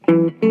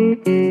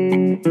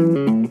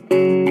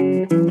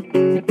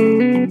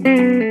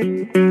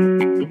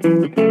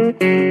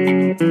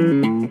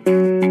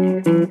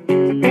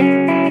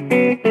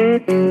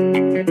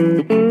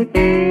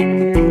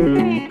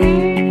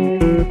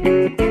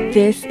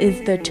is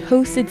the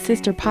Toasted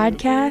Sister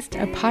Podcast,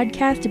 a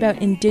podcast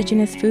about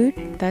Indigenous food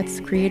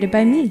that's created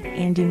by me,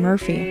 Andy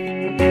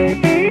Murphy.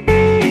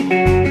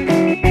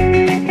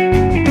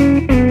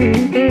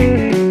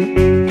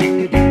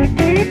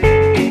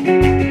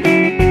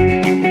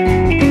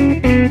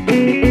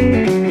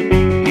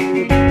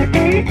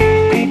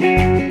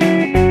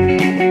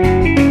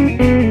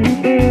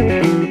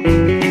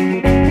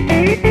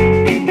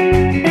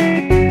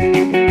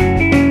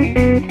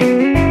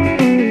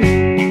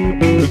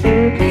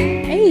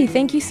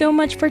 Thank you so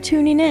much for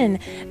tuning in.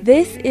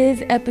 This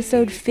is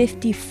episode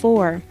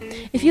 54.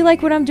 If you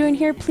like what I'm doing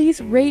here,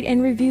 please rate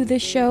and review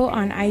this show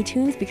on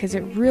iTunes because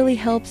it really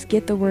helps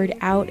get the word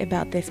out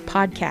about this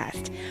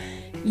podcast.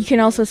 You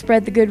can also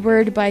spread the good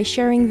word by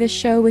sharing this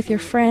show with your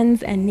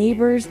friends and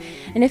neighbors.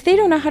 And if they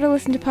don't know how to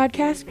listen to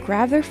podcasts,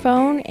 grab their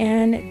phone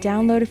and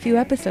download a few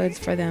episodes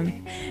for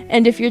them.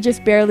 And if you're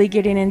just barely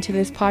getting into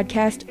this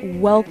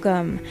podcast,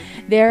 welcome.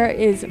 There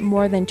is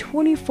more than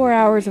 24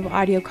 hours of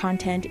audio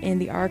content in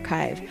the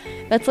archive.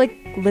 That's like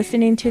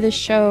listening to the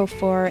show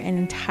for an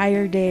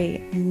entire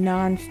day,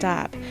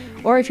 nonstop.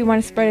 Or if you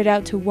want to spread it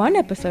out to one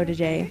episode a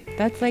day,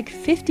 that's like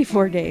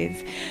 54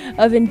 days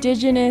of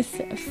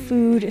Indigenous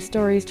food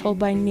stories told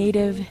by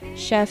Native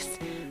chefs,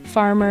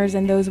 farmers,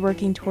 and those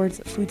working towards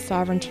food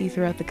sovereignty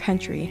throughout the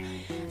country.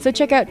 So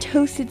check out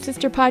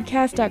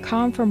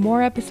toastedsisterpodcast.com for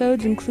more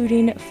episodes,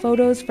 including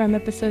photos from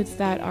episodes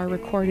that are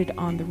recorded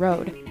on the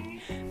road.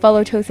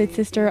 Follow Toasted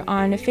Sister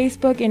on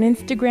Facebook and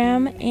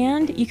Instagram,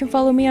 and you can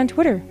follow me on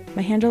Twitter.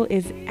 My handle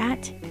is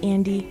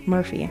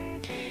 @AndyMurphy.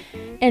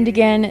 And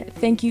again,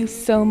 thank you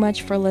so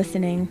much for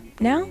listening.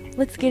 Now,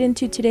 let's get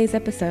into today's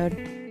episode.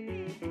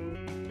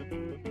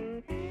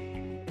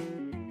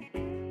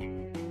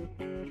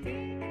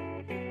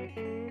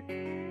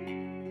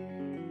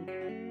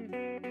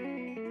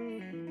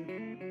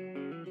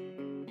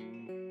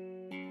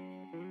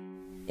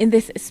 In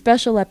this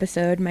special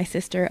episode, my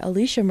sister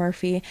Alisha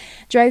Murphy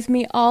drives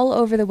me all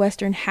over the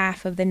western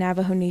half of the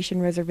Navajo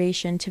Nation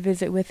reservation to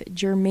visit with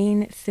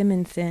Germaine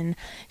Simonson.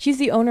 She's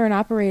the owner and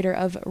operator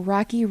of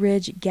Rocky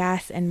Ridge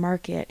Gas and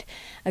Market,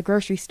 a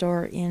grocery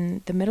store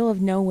in the middle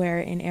of nowhere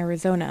in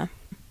Arizona.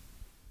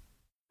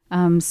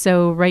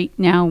 So right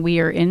now we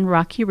are in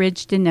Rocky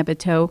Ridge,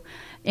 Navajo,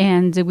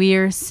 and we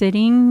are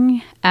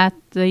sitting at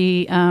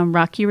the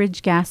Rocky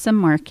Ridge Gas and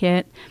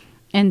Market.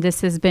 And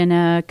this has been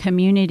a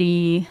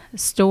community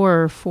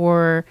store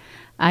for,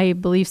 I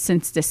believe,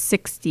 since the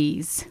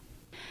 60s.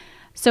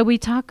 So we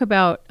talk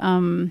about,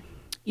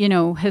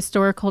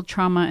 historical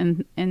trauma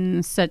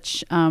and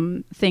such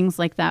things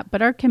like that.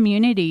 But our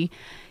community,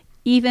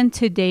 even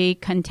today,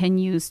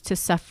 continues to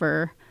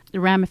suffer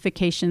the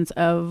ramifications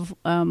of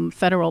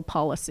federal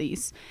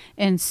policies.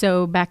 And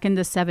so back in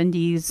the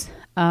 70s,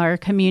 our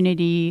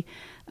community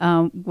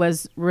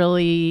was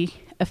really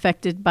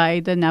affected by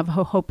the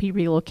Navajo Hopi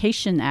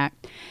Relocation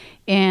Act,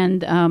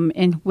 and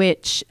in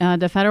which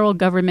the federal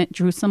government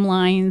drew some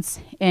lines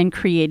and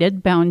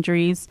created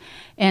boundaries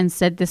and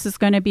said, this is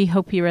going to be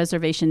Hopi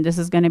Reservation, this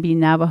is going to be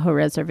Navajo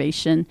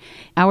Reservation.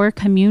 Our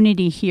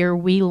community here,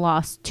 we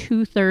lost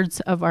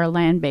 2/3 of our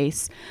land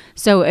base.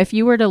 So if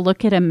you were to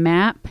look at a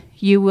map,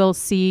 you will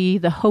see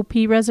the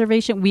Hopi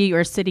Reservation. We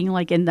are sitting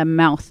like in the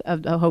mouth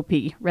of the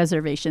Hopi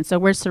Reservation. So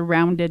we're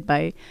surrounded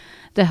by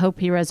the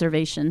Hopi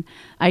Reservation.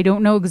 I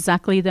don't know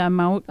exactly the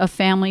amount of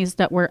families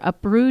that were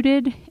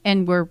uprooted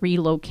and were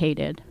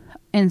relocated.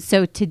 And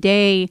so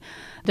today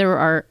there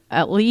are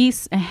at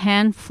least a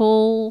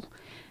handful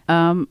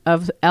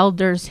of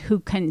elders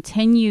who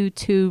continue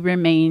to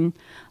remain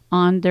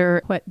on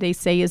their, what they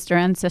say is their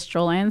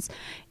ancestral lands,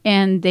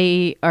 and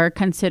they are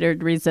considered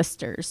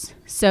resistors.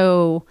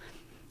 So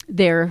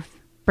they're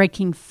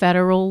breaking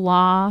federal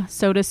law,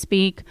 so to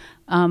speak,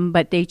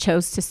 but they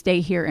chose to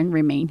stay here and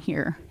remain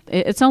here.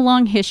 It's a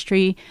long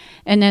history.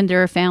 And then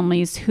there are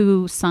families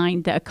who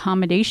signed the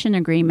accommodation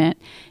agreement,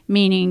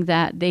 meaning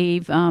that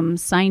they've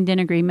signed an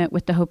agreement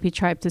with the Hopi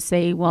tribe to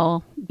say,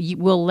 well,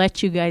 we'll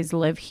let you guys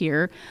live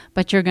here,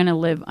 but you're going to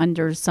live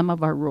under some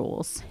of our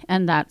rules.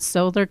 And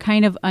so they're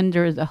kind of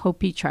under the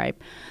Hopi tribe.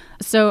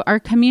 So our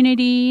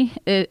community,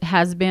 it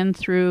has been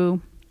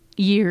through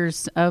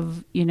years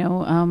of,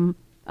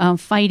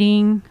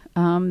 fighting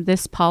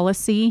this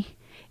policy,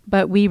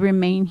 but we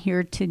remain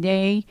here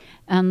today,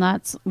 and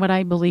that's what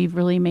I believe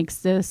really makes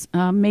this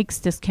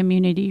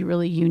community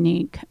really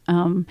unique.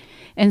 And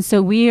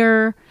so we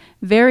are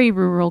very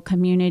rural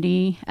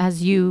community,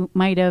 as you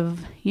might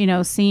have,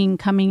 seen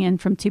coming in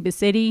from Tuba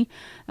City.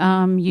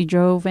 You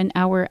drove an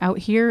hour out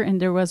here, and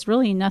there was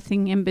really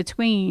nothing in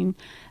between.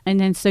 And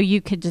then so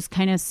you could just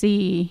kind of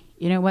see,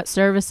 what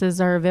services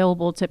are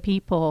available to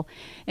people.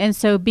 And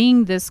so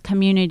being this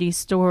community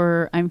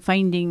store, I'm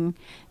finding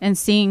and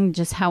seeing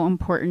just how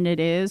important it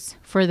is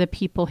for the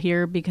people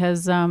here,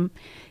 because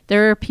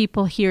there are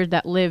people here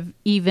that live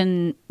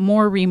even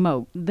more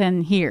remote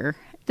than here.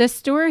 The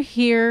store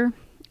here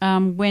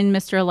when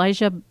Mr.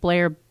 Elijah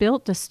Blair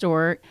built the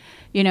store,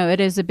 it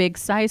is a big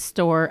size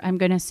store. I'm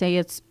going to say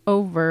it's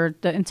over,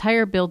 the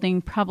entire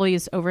building probably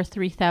is over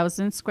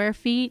 3,000 square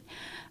feet.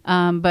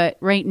 But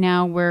right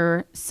now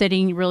we're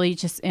sitting really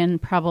just in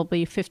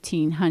probably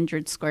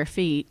 1,500 square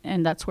feet.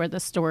 And that's where the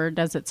store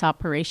does its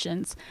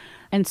operations.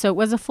 And so it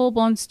was a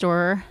full-blown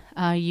store.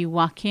 You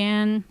walk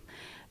in,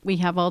 we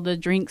have all the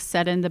drinks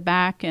set in the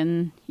back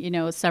and,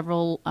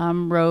 several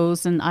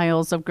rows and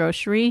aisles of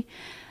grocery.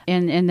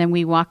 And then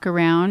we walk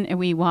around and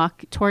we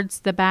walk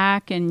towards the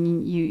back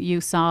and you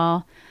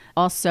saw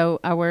also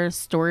our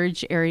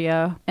storage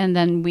area. And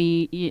then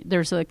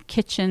there's a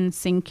kitchen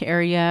sink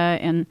area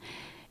and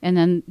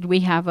then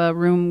we have a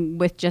room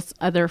with just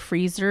other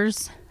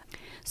freezers.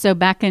 So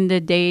back in the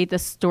day, the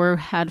store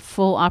had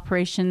full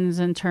operations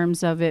in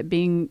terms of it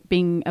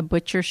being a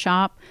butcher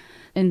shop.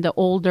 In the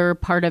older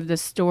part of the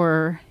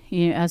store,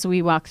 as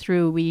we walk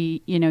through,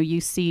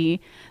 you see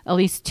at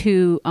least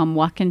two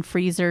walk-in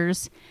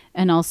freezers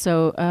and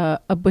also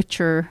a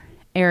butcher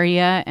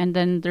area. And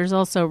then there's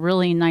also a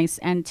really nice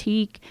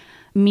antique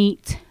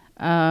meat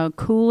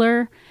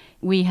cooler.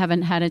 We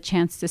haven't had a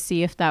chance to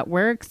see if that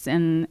works,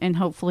 and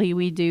hopefully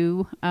we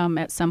do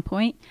at some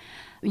point.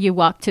 You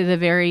walk to the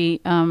very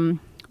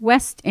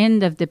west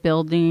end of the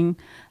building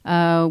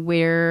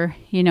where,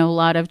 a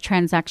lot of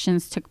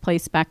transactions took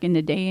place back in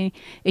the day.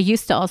 It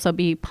used to also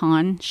be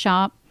pawn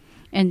shop.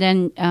 And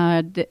then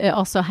it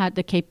also had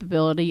the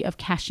capability of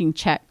cashing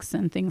checks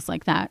and things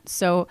like that.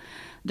 So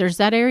there's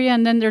that area.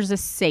 And then there's a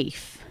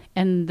safe.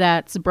 And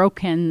that's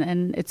broken.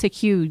 And it's a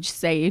huge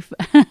safe.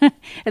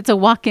 It's a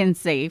walk-in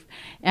safe.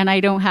 And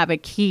I don't have a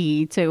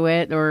key to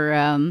it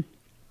or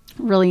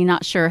really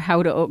not sure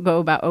how to go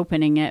about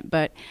opening it.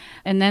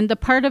 And then the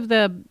part of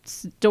the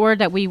store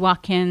that we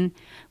walk in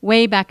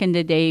way back in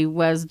the day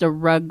was the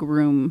rug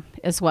room,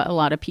 is what a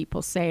lot of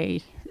people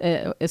say.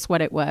 Is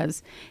what it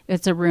was.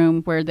 It's a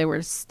room where there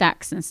were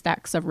stacks and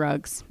stacks of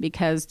rugs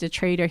because the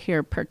trader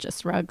here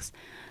purchased rugs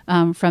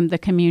from the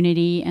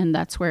community, and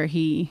that's where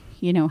he,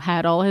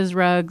 had all his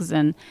rugs.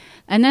 And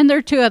then there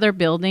are two other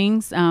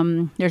buildings.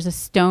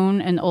 There's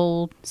an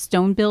old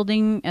stone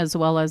building, as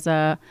well as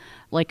a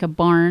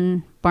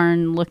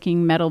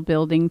barn-looking metal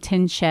building,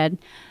 tin shed.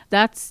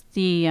 That's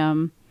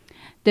the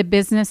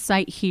business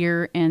site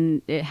here,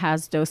 and it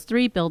has those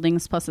three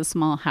buildings plus a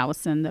small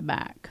house in the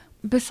back.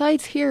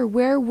 Besides here,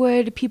 where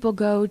would people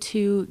go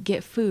to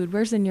get food?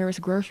 Where's the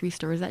nearest grocery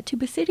store? Is that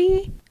Tuba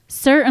City?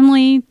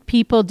 Certainly,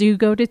 people do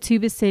go to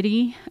Tuba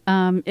City.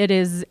 It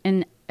is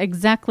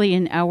exactly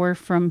an hour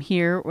from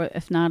here, or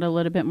if not a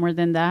little bit more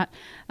than that.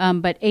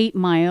 But 8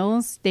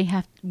 miles, they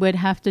would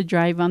have to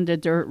drive on the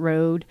dirt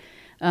road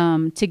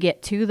to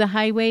get to the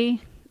highway.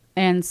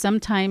 And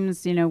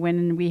sometimes,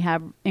 when we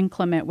have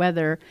inclement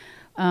weather,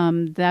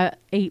 that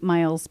 8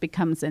 miles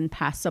becomes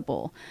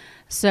impassable.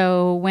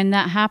 So when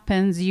that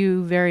happens,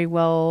 you very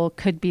well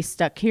could be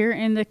stuck here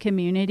in the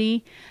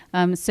community.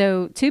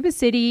 So Tuba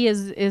City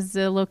is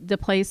the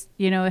place,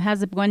 it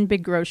has one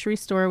big grocery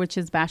store, which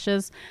is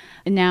Bashas'.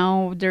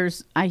 Now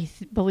there's, I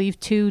believe,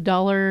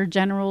 $2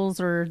 Generals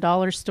or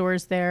dollar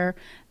stores there,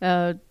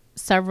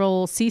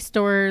 several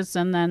C-stores,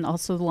 and then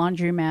also the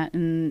laundromat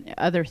and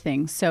other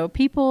things. So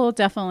people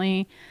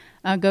definitely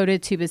go to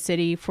Tuba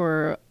City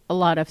for a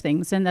lot of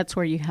things, and that's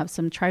where you have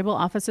some tribal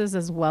offices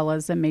as well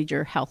as a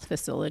major health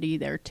facility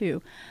there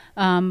too.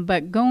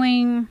 But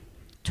going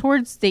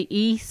towards the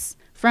east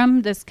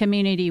from this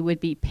community would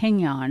be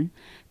Pinyon.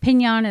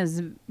 Pinyon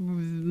is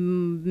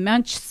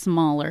much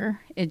smaller.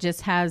 It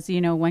just has,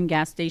 one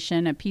gas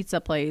station, a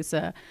pizza place,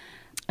 a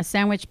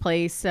sandwich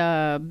place,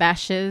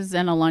 Bashas',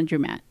 and a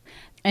laundromat.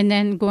 And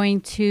then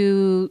going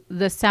to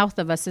the south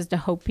of us is the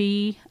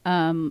Hopi,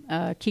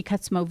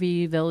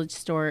 Kikatsmovi Village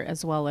store,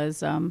 as well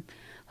as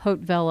Haute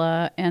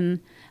Villa, and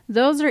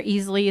those are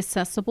easily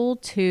accessible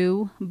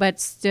too, but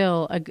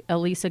still at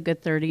least a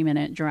good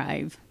 30-minute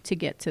drive to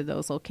get to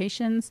those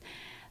locations.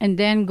 And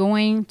then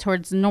going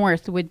towards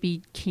north would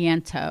be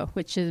Kayenta,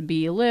 which would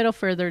be a little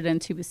further than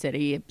Tuba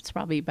City. It's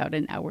probably about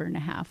an hour and a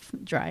half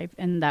drive,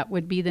 and that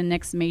would be the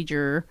next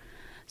major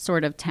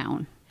sort of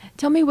town.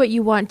 Tell me what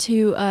you want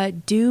to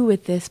do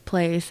with this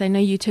place. I know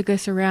you took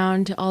us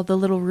around all the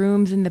little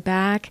rooms in the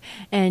back,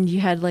 and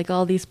you had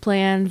all these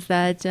plans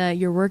that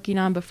you're working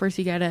on, but first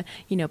you got to,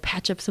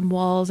 patch up some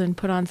walls and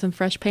put on some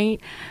fresh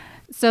paint.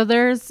 So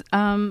there's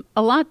a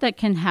lot that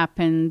can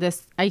happen.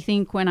 I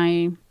think when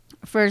I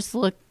first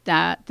looked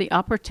at the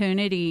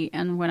opportunity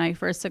and when I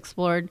first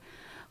explored,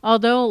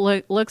 although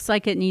it looks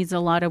like it needs a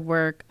lot of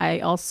work,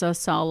 I also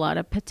saw a lot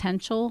of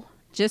potential.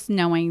 Just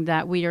knowing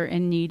that we are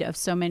in need of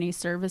so many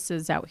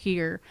services out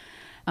here.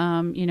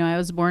 I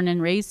was born and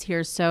raised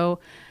here. So,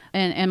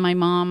 and my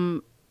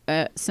mom,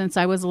 since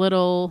I was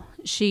little,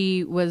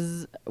 she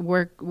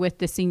worked with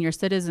the Senior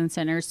Citizen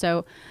Center.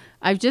 So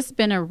I've just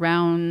been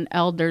around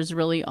elders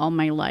really all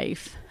my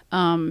life.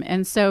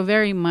 And so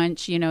very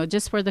much,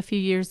 just for the few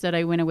years that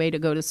I went away to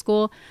go to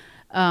school,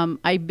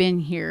 I've been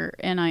here,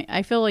 and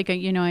I feel like,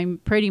 I'm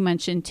pretty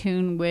much in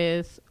tune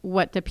with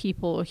what the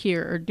people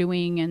here are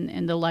doing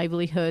and the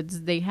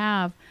livelihoods they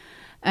have.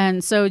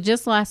 And so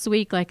just last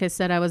week, like I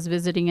said, I was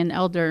visiting an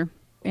elder,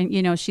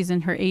 and, she's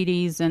in her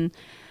 80s,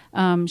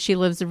 and she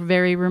lives a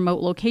very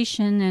remote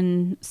location,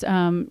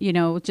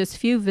 and, just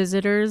few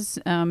visitors,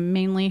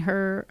 mainly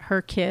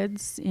her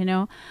kids,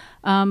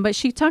 but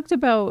she talked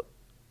about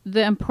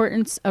the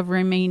importance of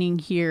remaining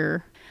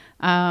here.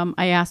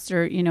 I asked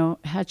her,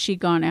 had she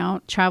gone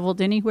out, traveled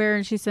anywhere?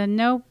 And she said,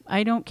 no,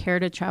 I don't care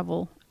to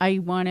travel. I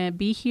want to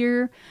be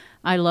here.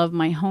 I love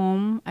my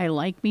home. I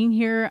like being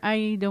here.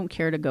 I don't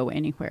care to go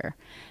anywhere.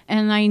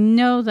 And I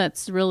know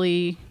that's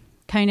really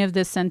kind of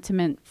the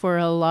sentiment for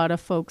a lot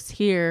of folks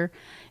here.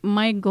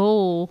 My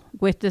goal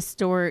with this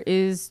store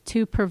is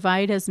to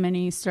provide as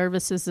many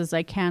services as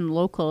I can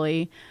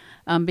locally,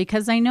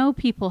 because I know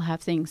people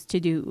have things to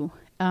do.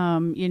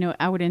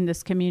 Out in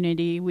this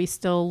community, we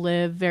still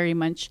live very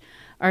much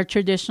our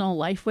traditional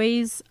life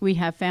ways. We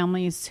have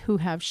families who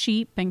have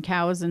sheep and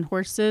cows and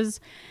horses,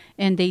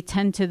 and they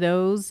tend to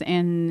those.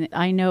 And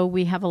I know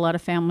we have a lot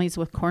of families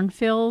with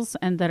cornfields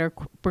and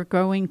we're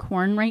growing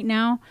corn right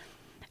now,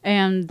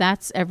 and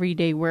that's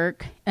everyday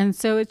work. And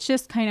so it's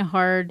just kind of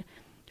hard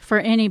for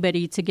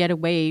anybody to get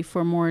away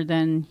for more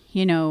than,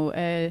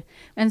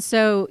 and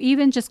so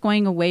even just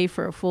going away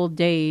for a full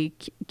day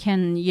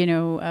can,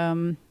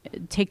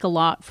 take a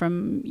lot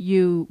from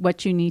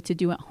what you need to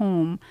do at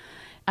home.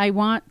 I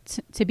want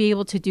to be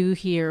able to do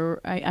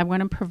here. I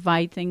want to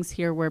provide things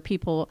here where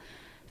people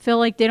feel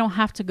like they don't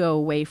have to go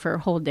away for a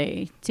whole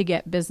day to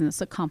get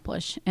business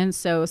accomplished. And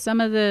so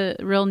some of the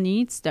real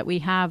needs that we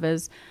have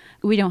is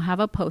we don't have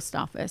a post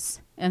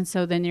office. And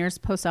so the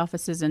nearest post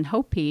office is in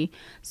Hopi.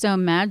 So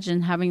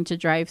imagine having to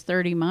drive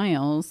 30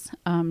 miles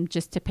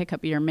just to pick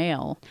up your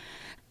mail.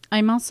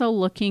 I'm also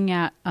looking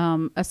at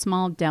a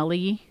small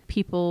deli.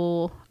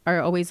 People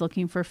are always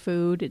looking for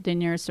food. The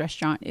nearest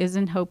restaurant is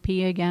in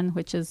Hopi again,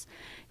 which is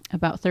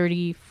about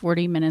 30,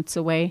 40 minutes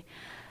away.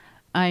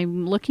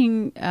 I'm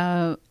looking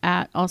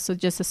at also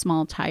just a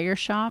small tire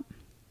shop.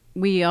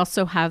 We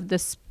also have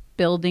this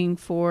building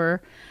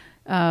for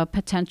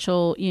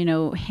potential,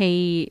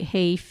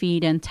 hay,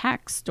 feed, and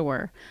tax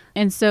store.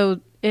 And so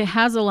it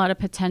has a lot of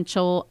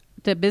potential.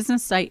 The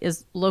business site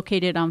is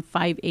located on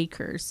 5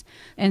 acres.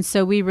 And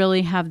so we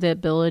really have the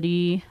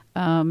ability,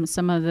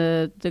 some of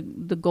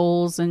the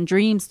goals and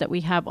dreams that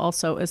we have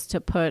also is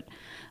to put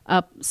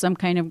up some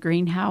kind of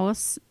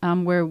greenhouse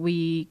where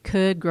we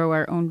could grow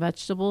our own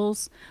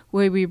vegetables,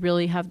 where we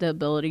really have the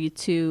ability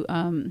to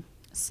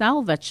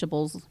sell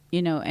vegetables,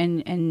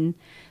 and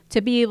to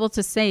be able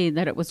to say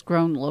that it was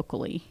grown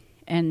locally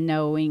and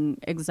knowing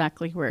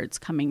exactly where it's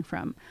coming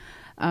from.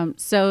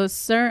 So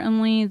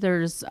certainly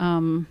there's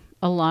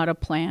a lot of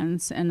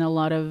plans and a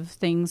lot of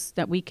things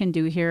that we can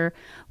do here.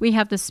 We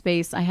have the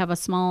space. I have a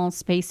small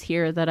space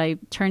here that I'm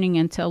turning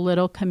into a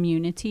little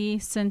community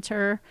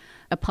center,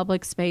 a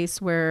public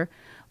space where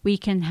we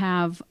can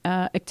have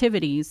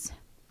activities.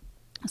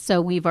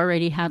 So we've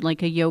already had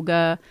like a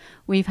yoga,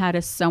 we've had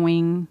a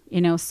sewing,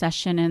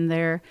 session in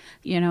there.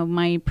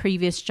 My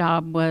previous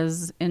job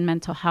was in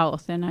mental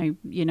health, and I,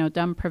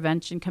 done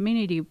prevention,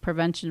 community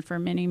prevention for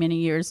many, many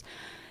years.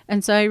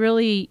 And so I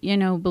really,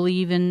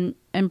 believe in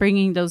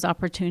bringing those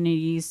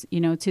opportunities,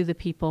 to the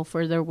people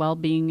for their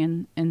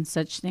well-being and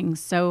such things.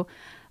 So,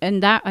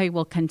 and that I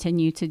will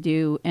continue to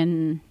do.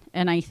 And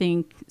I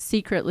think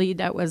secretly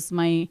that was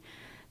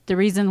the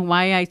reason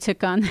why I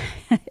took on,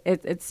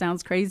 it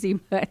sounds crazy,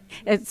 but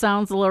it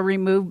sounds a little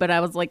removed, but I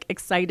was like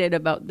excited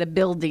about the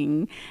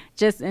building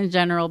just in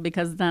general,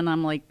 because then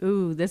I'm like,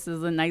 ooh, this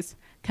is a nice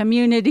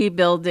community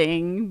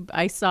building.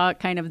 I saw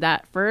kind of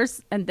that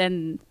first and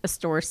then a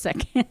store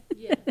second.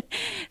 Yeah.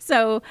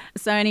 So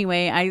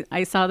anyway,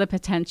 I saw the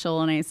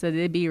potential and I said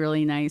it'd be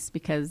really nice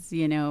because,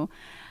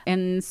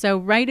 and so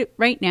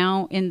right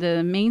now in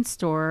the main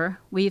store,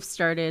 we've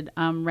started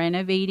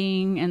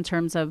renovating in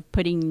terms of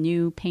putting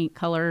new paint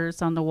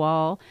colors on the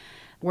wall.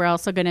 We're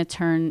also going to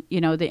turn,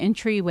 the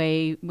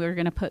entryway, we're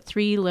going to put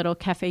 3 little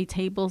cafe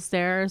tables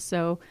there.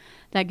 So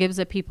that gives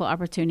the people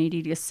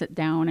opportunity to sit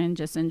down and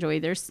just enjoy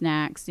their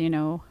snacks.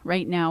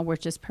 Right now we're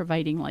just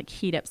providing like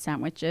heat up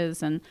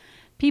sandwiches, and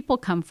people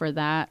come for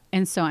that.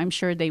 And so I'm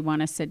sure they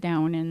want to sit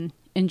down and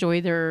enjoy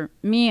their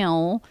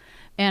meal.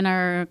 And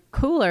our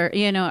cooler,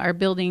 our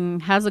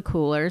building has a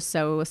cooler.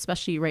 So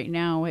especially right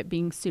now, it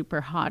being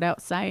super hot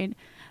outside,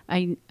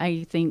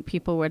 I think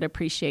people would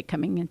appreciate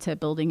coming into a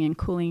building and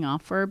cooling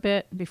off for a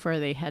bit before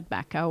they head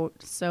back out.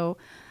 So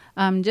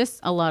just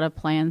a lot of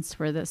plans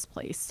for this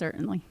place,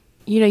 certainly.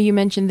 You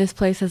mentioned this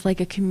place as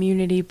like a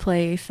community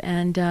place,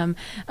 and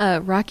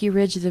Rocky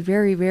Ridge is a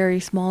very,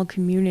 very small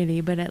community,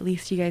 but at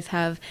least you guys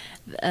have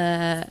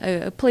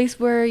a place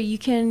where you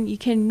can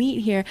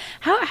meet here.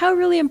 How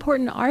really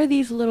important are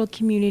these little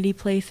community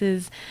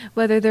places,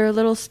 whether they're a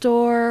little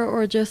store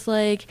or just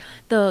like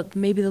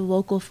maybe the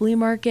local flea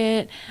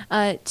market,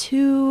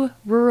 to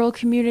rural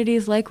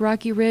communities like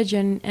Rocky Ridge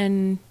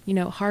and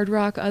Hard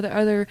Rock,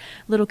 other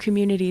little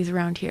communities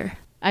around here?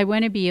 I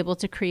want to be able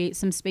to create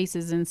some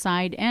spaces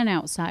inside and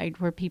outside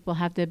where people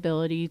have the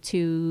ability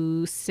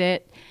to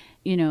sit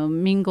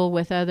mingle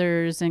with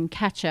others and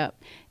catch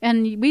up.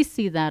 And we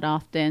see that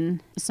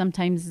often.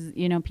 Sometimes,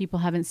 people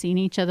haven't seen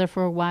each other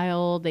for a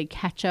while. They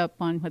catch up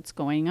on what's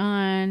going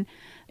on.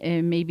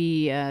 And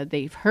maybe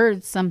they've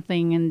heard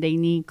something and they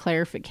need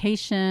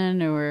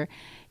clarification, or,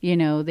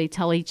 they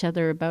tell each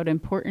other about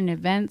important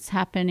events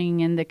happening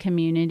in the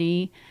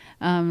community.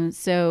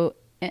 So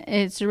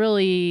it's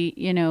really,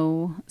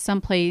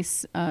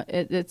 someplace,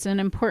 it's an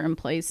important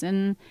place.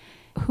 And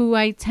who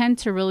I tend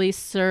to really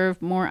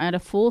serve more at a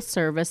full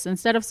service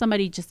instead of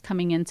somebody just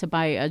coming in to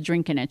buy a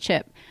drink and a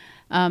chip.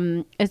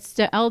 It's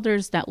the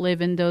elders that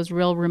live in those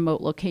real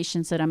remote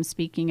locations that I'm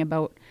speaking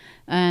about.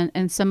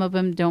 And some of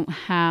them don't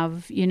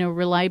have,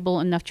 reliable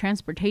enough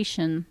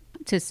transportation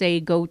to say,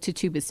 go to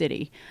Tuba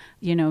City.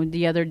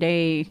 The other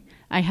day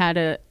I had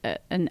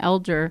an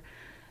elder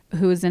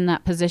who was in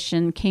that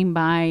position came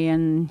by,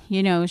 and,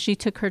 she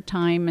took her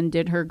time and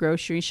did her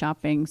grocery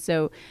shopping.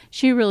 So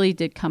she really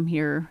did come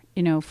here,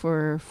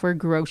 for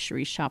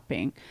grocery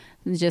shopping,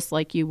 just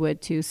like you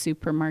would to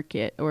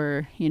supermarket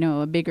or,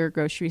 a bigger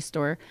grocery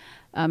store.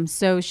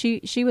 So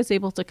she was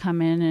able to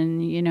come in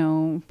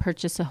and,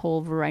 purchase a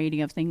whole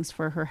variety of things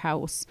for her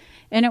house.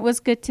 And it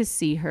was good to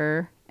see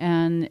her.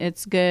 And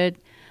it's good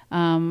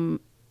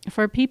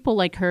for people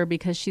like her,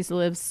 because she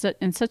lives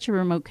in such a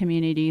remote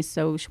community.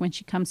 So when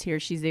she comes here,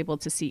 she's able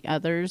to see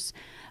others,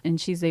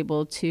 and she's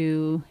able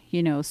to,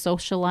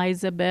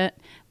 socialize a bit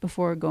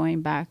before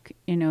going back,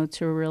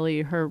 to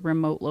really her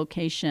remote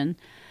location.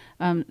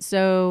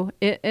 So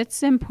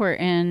it's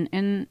important.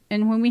 And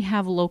when we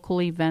have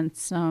local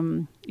events,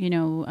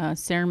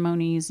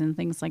 ceremonies and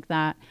things like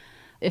that,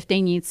 if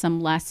they need some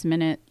last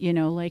minute,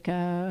 like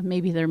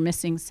maybe they're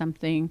missing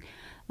something,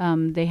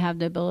 they have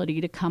the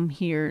ability to come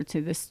here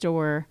to the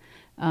store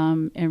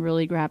and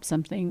really grab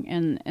something.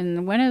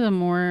 And one of the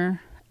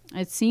more,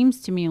 it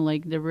seems to me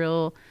like the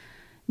real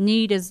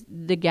need is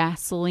the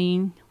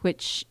gasoline,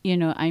 which,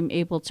 I'm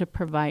able to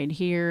provide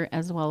here,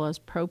 as well as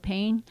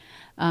propane.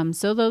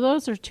 So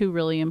those are two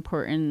really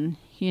important,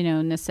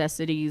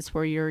 necessities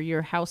for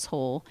your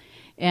household.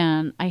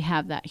 And I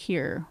have that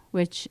here,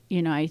 which,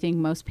 I think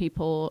most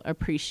people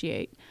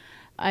appreciate.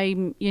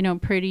 I'm,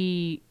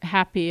 pretty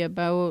happy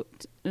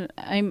about,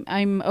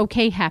 I'm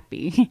okay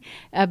happy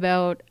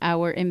about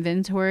our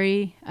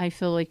inventory. I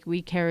feel like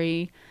we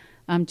carry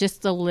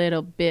just a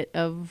little bit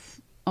of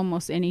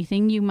almost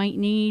anything you might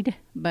need,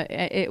 but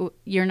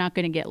you're not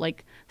going to get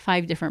like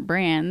 5 different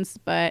brands,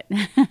 but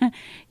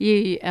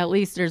at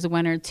least there's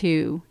 1 or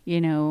 2,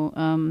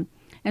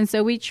 and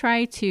so we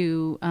try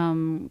to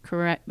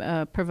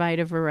provide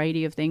a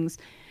variety of things.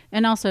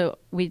 And also,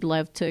 we'd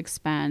love to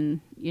expand,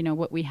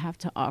 what we have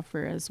to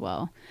offer as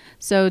well.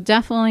 So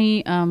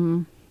definitely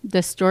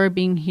the store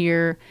being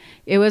here,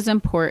 it was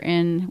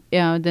important.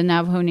 The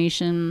Navajo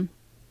Nation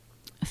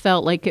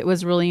felt like it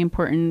was really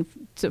important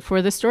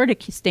for the store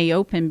to stay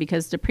open,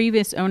 because the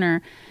previous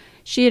owner,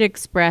 she had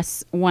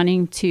expressed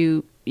wanting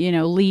to,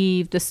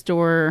 leave the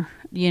store,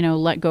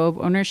 let go of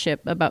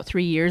ownership about 4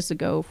 years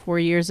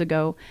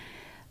ago.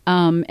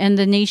 And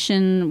the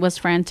nation was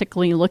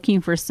frantically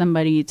looking for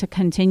somebody to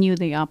continue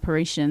the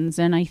operations.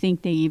 And I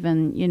think they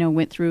even,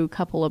 went through a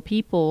couple of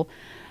people,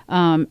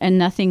 and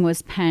nothing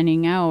was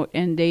panning out.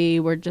 And they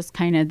were just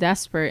kind of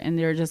desperate. And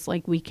they're just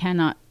like, we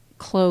cannot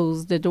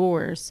close the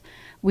doors.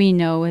 We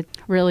know it's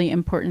really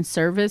important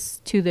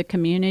service to the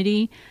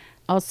community.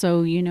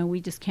 Also,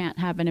 we just can't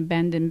have an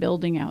abandoned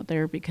building out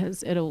there,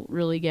 because it'll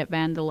really get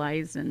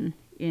vandalized and,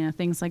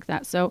 things like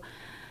that. So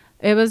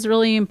it was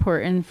really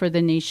important for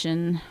the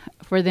nation,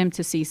 for them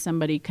to see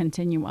somebody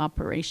continue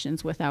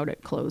operations without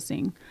it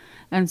closing.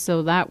 And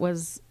so that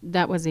was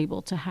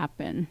able to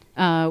happen.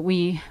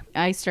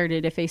 I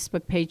started a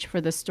Facebook page for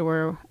the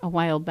store a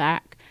while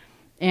back,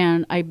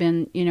 and I've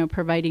been,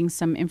 providing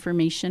some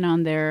information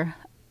on there.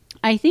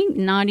 I think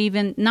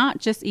not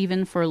just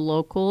even for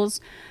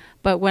locals,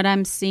 but what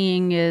I'm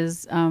seeing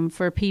is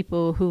for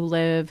people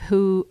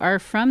who are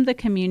from the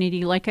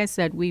community. Like I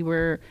said, we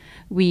were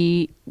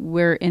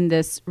in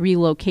this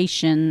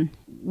relocation.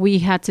 We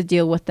had to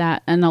deal with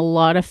that, and a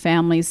lot of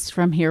families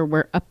from here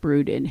were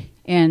uprooted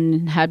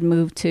and had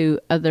moved to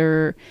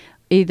other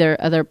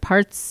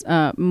parts.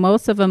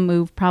 Most of them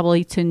moved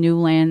probably to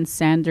Newland,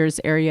 Sanders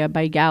area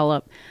by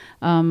Gallup.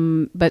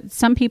 But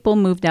some people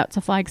moved out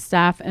to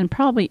Flagstaff and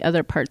probably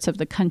other parts of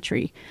the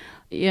country.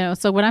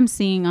 So what I'm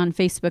seeing on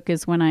Facebook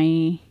is when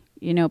I,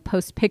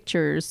 post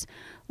pictures,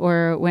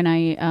 or when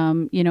I,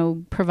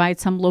 provide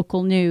some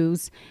local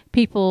news,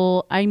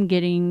 I'm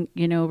getting,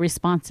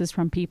 responses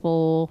from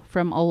people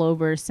from all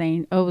over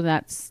saying, oh,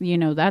 that's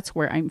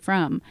where I'm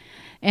from.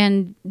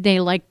 And they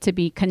like to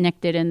be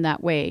connected in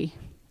that way.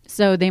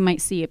 So they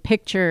might see a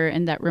picture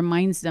and that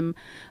reminds them,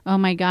 oh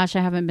my gosh,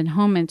 I haven't been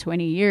home in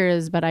 20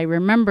 years, but I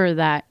remember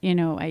that,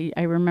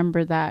 I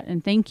remember that.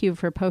 And thank you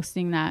for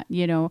posting that.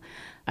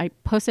 I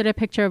posted a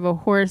picture of a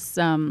horse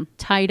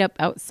tied up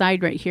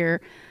outside right here.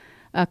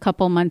 a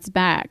couple months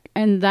back,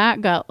 and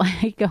that got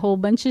like a whole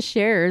bunch of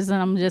shares,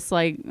 and I'm just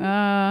like,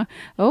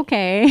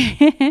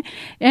 okay.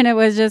 And it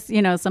was just,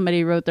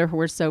 somebody rode their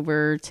horse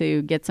over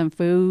to get some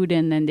food,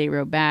 and then they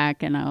rode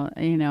back, and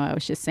I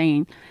was just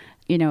saying,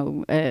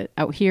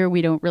 out here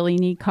we don't really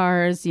need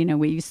cars.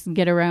 We just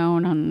get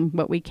around on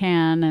what we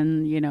can,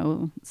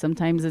 and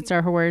sometimes it's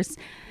our horse.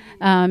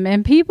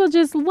 And people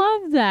just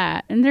love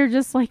that. And they're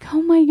just like,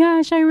 oh my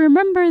gosh, I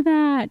remember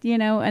that,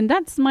 and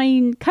that's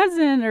my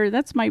cousin, or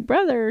that's my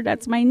brother,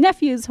 that's my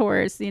nephew's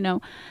horse,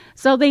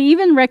 So they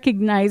even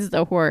recognize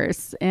the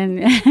horse.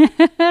 And,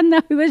 and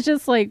it was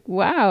just like,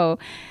 wow.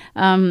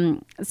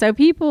 So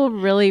people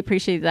really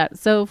appreciate that.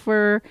 So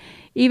for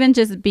even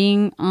just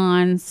being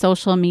on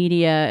social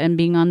media and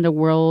being on the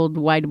World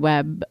Wide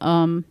Web,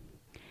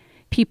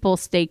 people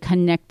stay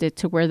connected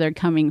to where they're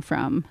coming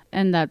from.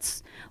 And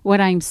that's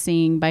what I'm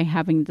seeing by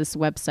having this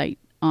website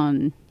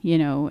on,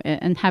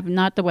 and have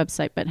not the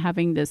website, but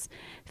having this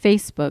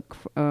Facebook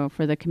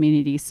for the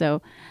community.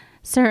 So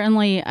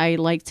certainly I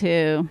like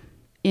to,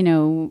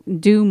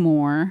 do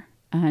more.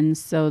 And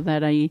so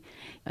that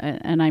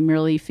I'm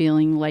really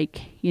feeling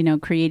like,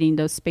 creating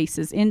those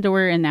spaces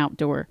indoor and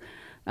outdoor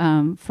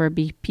for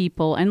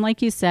people. And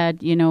like you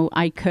said,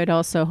 I could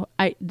also,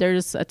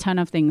 there's a ton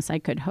of things I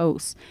could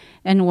host.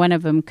 And one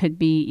of them could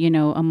be,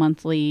 a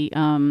monthly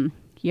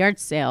yard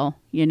sale,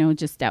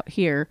 just out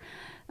here.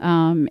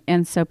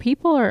 And so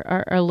people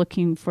are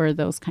looking for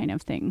those kind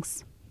of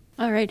things.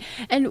 All right.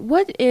 And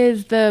what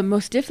is the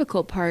most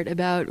difficult part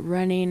about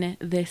running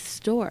this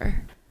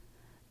store?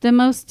 The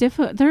most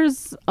difficult,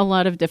 there's a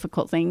lot of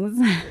difficult things.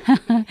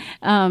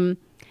 I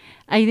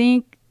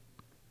think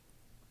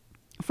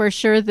for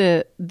sure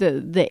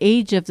the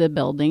age of the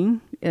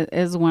building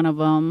is one of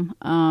them.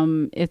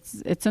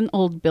 It's an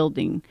old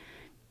building,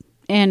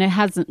 and it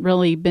hasn't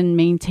really been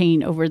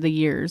maintained over the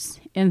years.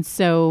 And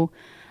so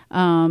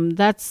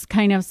that's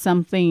kind of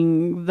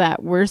something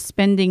that we're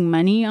spending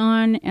money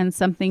on, and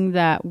something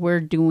that we're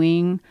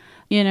doing.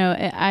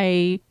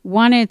 I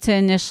wanted to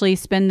initially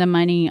spend the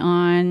money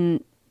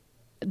on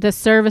the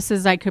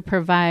services I could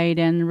provide,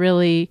 and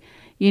really,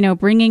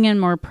 bringing in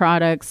more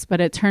products.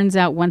 But it turns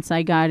out once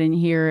I got in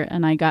here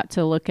and I got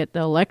to look at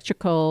the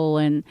electrical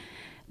and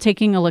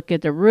taking a look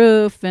at the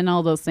roof and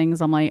all those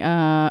things, I'm like,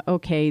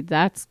 okay,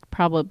 that's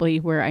probably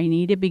where I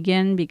need to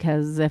begin,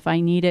 because if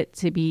I need it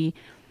to be,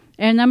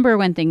 and number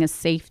one thing is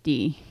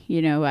safety.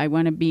 I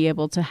want to be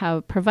able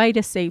to provide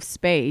a safe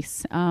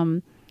space.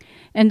 And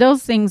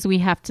those things we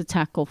have to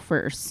tackle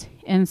first.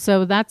 And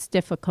so that's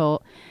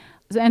difficult.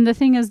 And the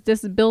thing is,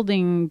 this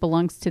building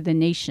belongs to the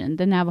nation,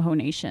 the Navajo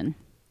Nation.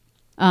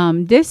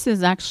 This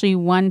is actually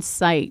one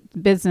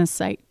business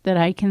site, that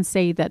I can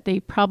say that they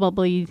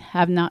probably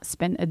have not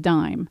spent a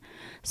dime.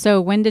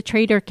 So when the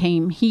trader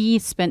came, he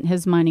spent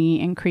his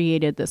money and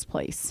created this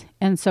place.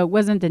 And so it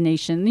wasn't the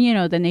nation.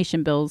 The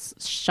nation builds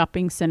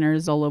shopping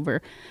centers all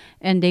over,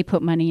 and they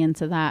put money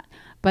into that.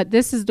 But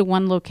this is the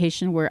one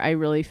location where I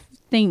really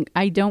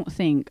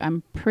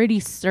I'm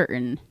pretty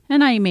certain,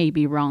 and I may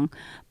be wrong,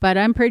 but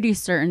I'm pretty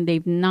certain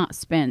they've not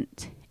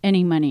spent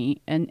any money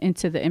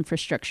into the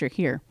infrastructure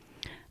here.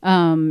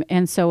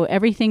 And so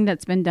everything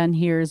that's been done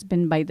here has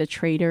been by the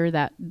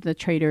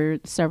trader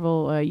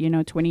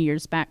several, 20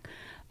 years back.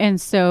 And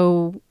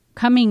so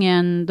coming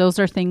in, those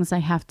are things I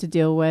have to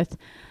deal with.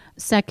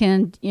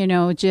 Second,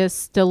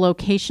 just the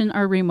location,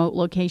 our remote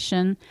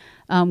location.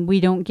 We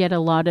don't get a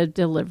lot of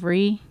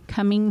delivery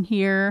coming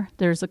here.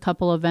 There's a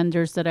couple of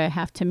vendors that I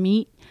have to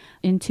meet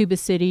in Tuba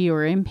City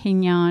or in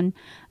Pinyon,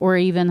 or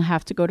even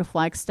have to go to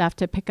Flagstaff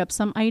to pick up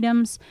some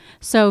items.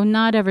 So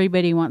not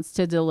everybody wants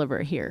to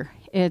deliver here.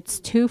 It's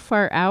too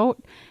far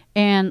out.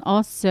 And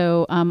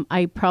also,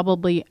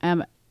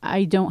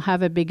 I don't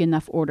have a big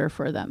enough order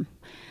for them.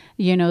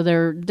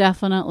 They're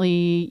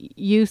definitely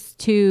used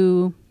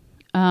to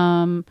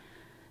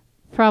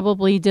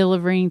probably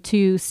delivering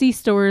to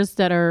C-stores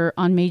that are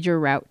on major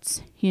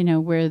routes,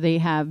 where they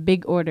have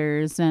big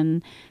orders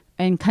and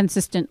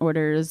consistent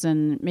orders,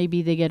 and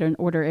maybe they get an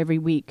order every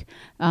week.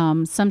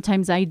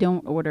 Sometimes I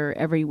don't order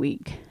every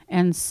week.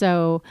 And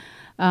so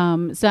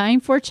I'm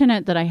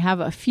fortunate that I have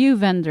a few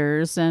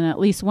vendors, and at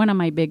least one of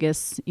my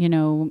biggest,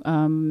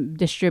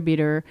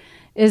 distributor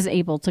is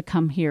able to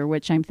come here,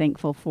 which I'm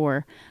thankful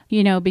for.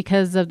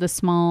 Because of the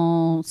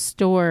small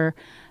store,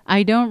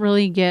 I don't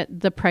really get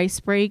the price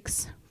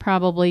breaks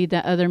probably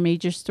that other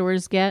major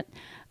stores get,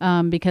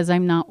 because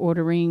I'm not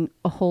ordering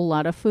a whole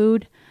lot of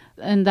food.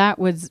 And that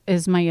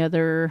is my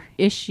other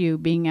issue,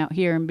 being out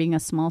here and being a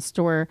small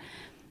store.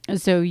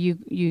 So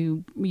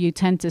you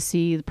tend to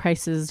see the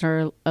prices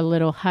are a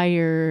little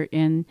higher,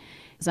 and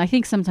I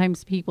think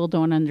sometimes people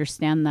don't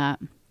understand that.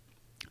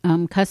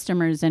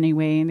 Customers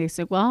anyway, and they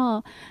say,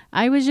 well,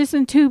 I was just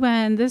in Tuba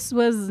and this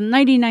was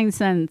 99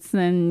 cents,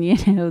 and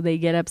they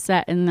get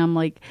upset, and I'm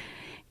like,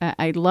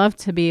 I'd love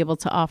to be able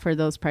to offer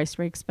those price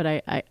breaks, but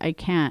I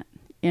can't,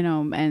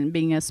 and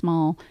being a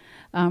small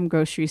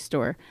grocery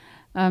store.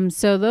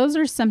 So those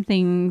are some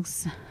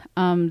things,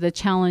 the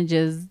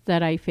challenges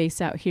that I face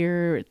out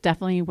here,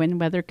 definitely when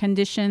weather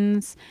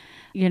conditions.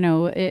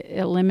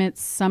 it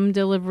limits some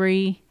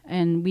delivery,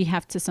 and we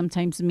have to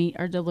sometimes meet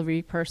our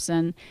delivery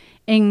person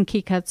in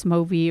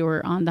Kikatsumovi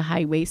or on the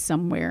highway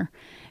somewhere.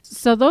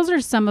 So those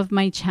are some of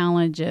my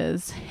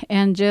challenges,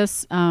 and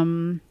just,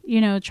 trying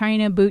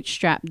to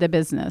bootstrap the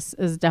business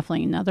is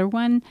definitely another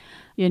one.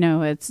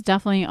 It's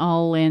definitely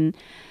all in,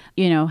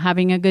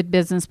 having a good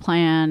business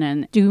plan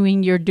and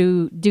doing your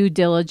due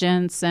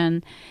diligence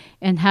and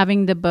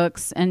having the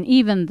books. And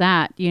even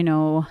that,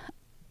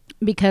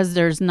 because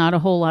there's not a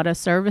whole lot of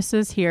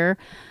services here,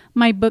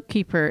 my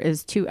bookkeeper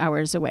is 2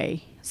 hours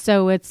away.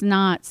 So it's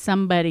not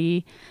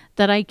somebody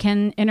that I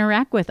can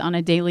interact with on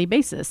a daily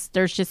basis.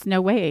 There's just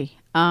no way.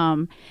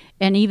 And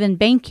even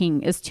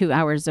banking is 2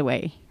 hours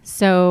away.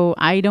 So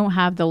I don't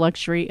have the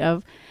luxury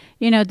of,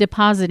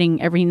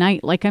 depositing every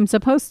night like I'm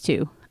supposed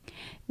to.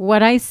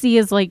 What I see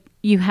is like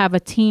you have a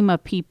team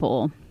of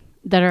people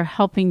that are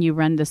helping you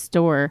run the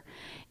store.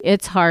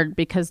 It's hard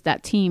because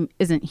that team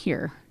isn't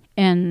here.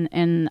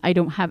 And I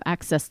don't have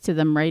access to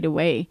them right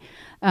away.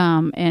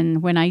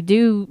 And when I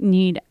do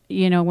need,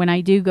 when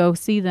I do go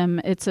see them,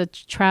 it's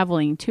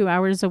traveling 2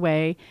 hours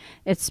away.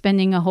 It's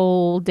spending a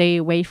whole day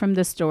away from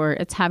the store.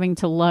 It's having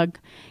to lug,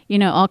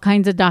 all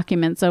kinds of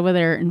documents over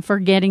there and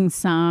forgetting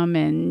some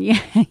and,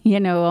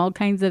 all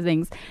kinds of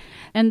things.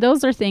 And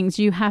those are things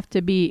you have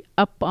to be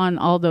up on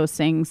all those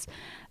things,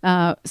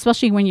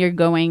 especially when you're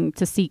going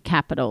to seek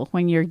capital,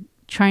 when you're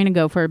trying to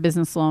go for a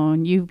business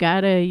loan. You've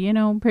got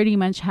to, pretty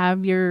much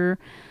have your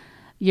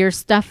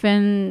stuff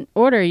in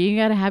order. You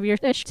got to have your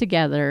fish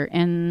together,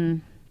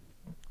 and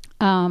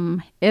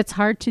it's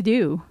hard to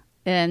do.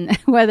 And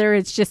whether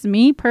it's just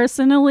me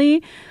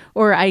personally,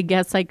 or I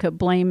guess I could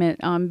blame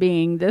it on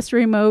being this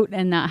remote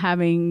and not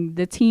having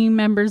the team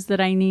members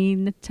that I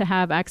need to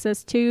have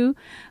access to,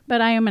 but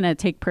I am going to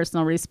take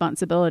personal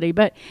responsibility.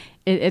 But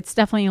it's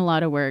definitely a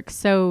lot of work.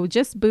 So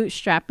just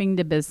bootstrapping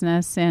the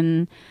business,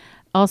 and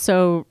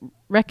also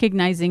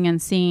recognizing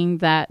and seeing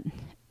that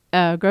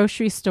a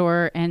grocery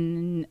store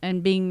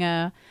and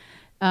being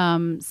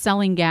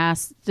selling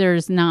gas,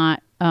 there's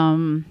not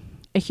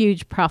a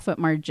huge profit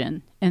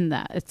margin in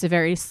that. It's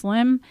very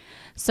slim.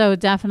 So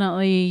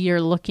definitely you're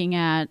looking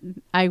at,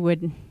 I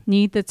would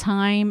need the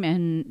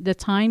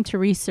time to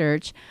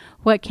research,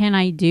 what can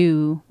I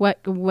do?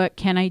 What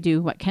can I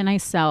do? What can I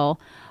sell?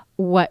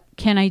 What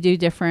can I do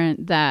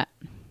different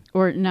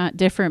or not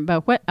different,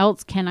 but what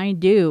else can I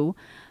do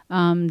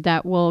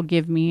that will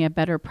give me a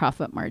better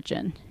profit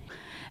margin?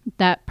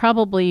 That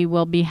probably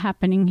will be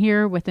happening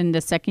here within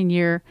the second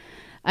year.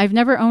 I've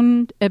never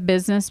owned a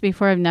business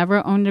before. I've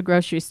never owned a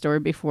grocery store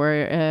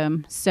before.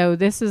 So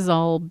this has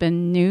all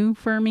been new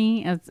for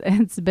me.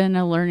 It's been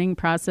a learning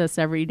process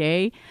every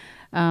day.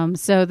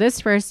 So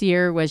this first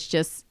year was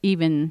just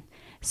even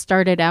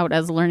started out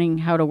as learning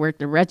how to work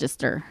the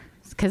register.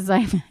 Because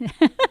I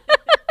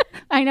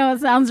know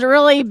it sounds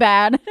really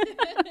bad.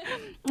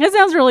 It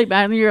sounds really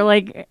bad. You're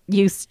like,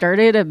 you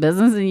started a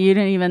business and you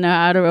didn't even know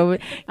how to.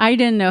 I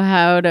didn't know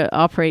how to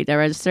operate the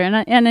register,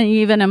 and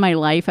even in my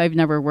life, I've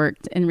never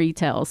worked in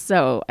retail,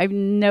 so I've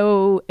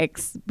no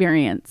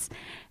experience.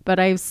 But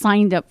I've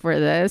signed up for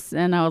this,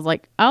 and I was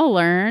like, I'll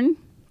learn,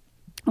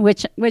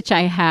 which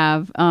I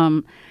have.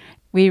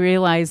 We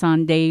realized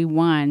on day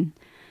one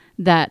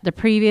that the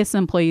previous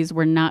employees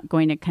were not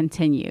going to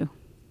continue,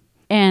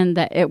 and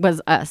that it was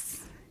us.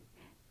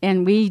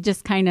 And we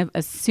just kind of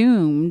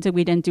assumed,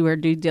 we didn't do our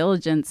due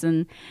diligence.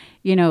 And,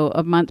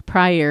 a month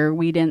prior,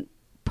 we didn't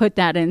put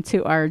that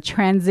into our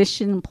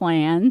transition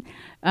plan.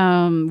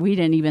 We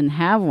didn't even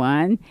have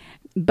one.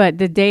 But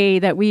the day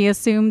that we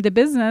assumed the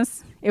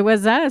business, it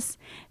was us.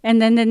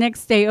 And then the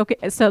next day,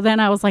 okay. So then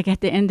I was like, at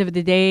the end of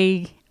the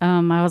day,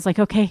 I was like,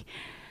 okay.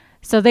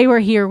 So they were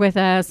here with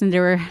us and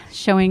they were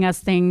showing us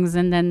things.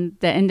 And then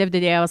the end of the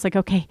day, I was like,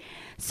 okay,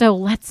 so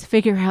let's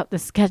figure out the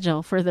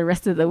schedule for the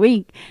rest of the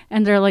week.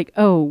 And they're like,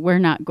 oh, we're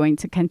not going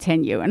to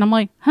continue. And I'm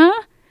like, huh?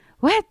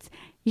 What?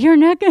 You're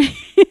not going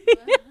to?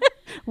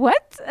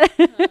 What?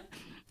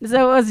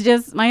 So it was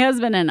just my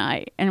husband and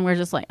I. And we're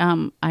just like,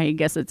 I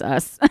guess it's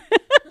us.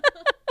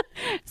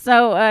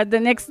 So the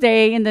next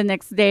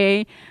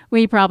day,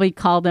 we probably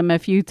called them a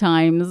few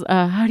times.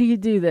 How do you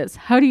do this?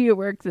 How do you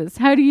work this?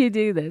 How do you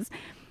do this?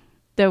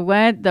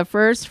 The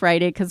first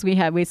Friday, because we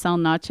sell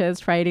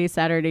nachos Friday,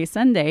 Saturday,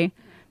 Sunday.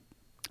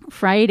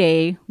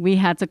 Friday, we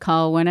had to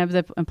call one of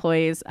the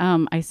employees.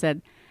 I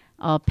said,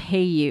 I'll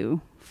pay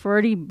you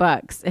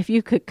 $40 if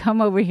you could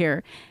come over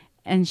here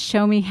and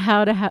show me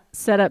how to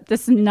set up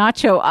this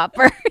nacho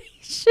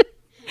operation.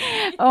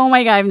 Oh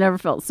my God, I've never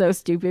felt so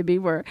stupid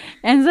before.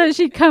 And so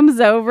she comes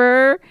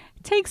over,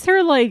 takes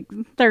her like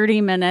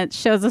 30 minutes,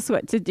 shows us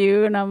what to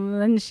do.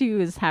 And she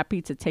was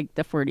happy to take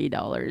the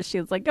 $40. She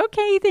was like,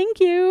 okay, thank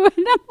you. And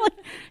I'm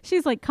like,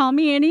 she's like, call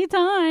me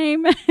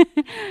anytime.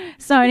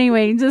 So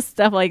anyway, just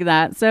stuff like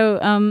that.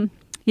 So,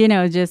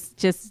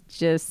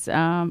 just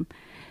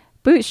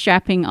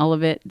bootstrapping all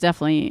of it.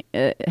 Definitely.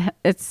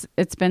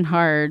 It's been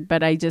hard,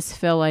 but I just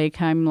feel like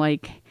I'm going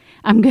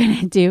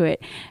to do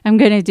it. I'm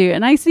going to do it.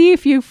 And I see a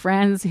few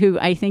friends who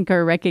I think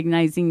are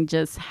recognizing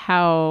just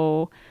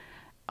how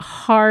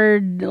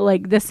hard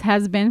like this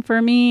has been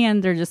for me,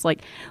 and they're just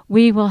like,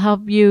 we will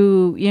help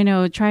you,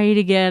 try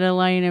to get a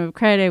line of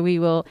credit, we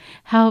will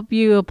help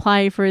you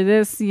apply for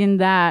this and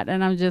that,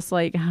 and I'm just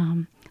like,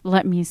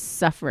 let me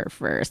suffer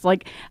first.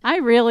 Like, I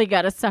really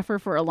got to suffer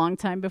for a long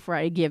time before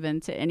I give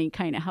in to any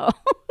kind of help.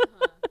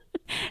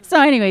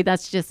 So anyway,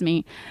 that's just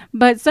me.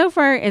 But so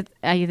far,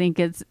 I think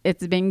it's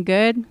been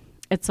good.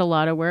 It's a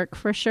lot of work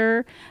for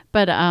sure.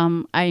 But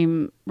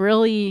I'm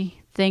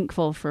really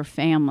thankful for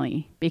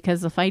family,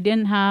 because if I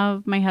didn't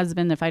have my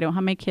husband, if I don't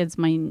have my kids,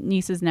 my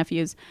nieces,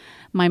 nephews,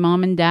 my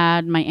mom and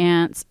dad, my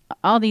aunts,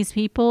 all these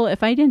people,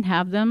 if I didn't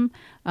have them,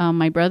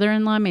 my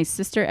brother-in-law, my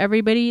sister,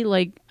 everybody,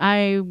 like,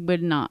 I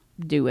would not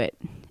do it.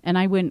 And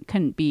I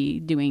couldn't be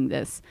doing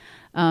this.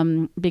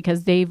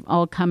 Because they've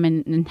all come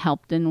in and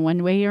helped in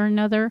one way or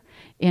another.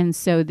 And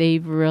so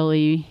they've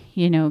really,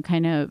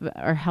 kind of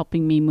are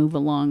helping me move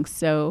along.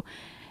 So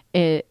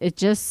I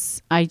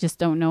just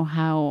don't know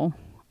how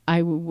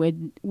I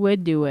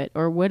would do it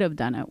or would have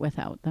done it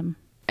without them.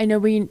 I know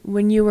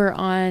when you were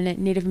on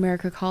Native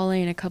America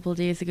Calling a couple of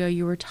days ago,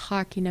 you were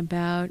talking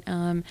about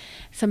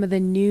some of the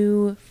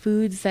new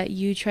foods that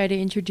you try to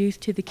introduce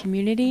to the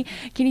community.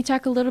 Can you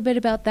talk a little bit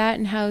about that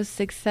and how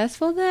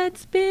successful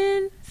that's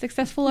been?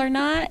 Successful or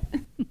not?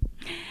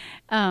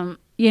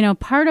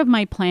 Part of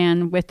my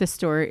plan with the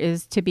store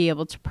is to be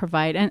able to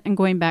provide, and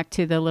going back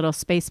to the little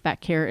space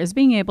back here, is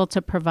being able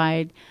to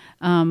provide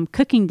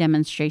cooking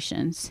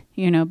demonstrations,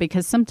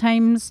 because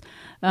sometimes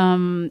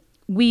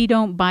we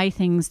don't buy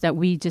things that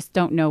we just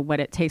don't know what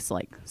it tastes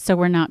like. So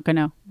we're not going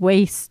to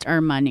waste our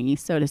money,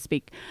 so to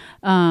speak.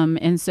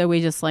 And so we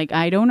just like,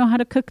 I don't know how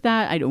to cook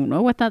that. I don't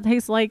know what that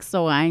tastes like.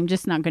 So I'm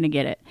just not going to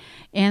get it.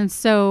 And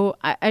so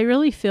I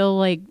really feel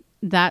like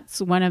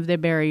that's one of the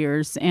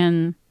barriers.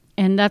 And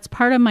that's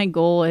part of my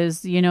goal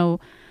is,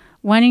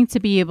 wanting to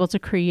be able to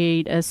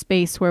create a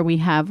space where we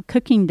have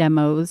cooking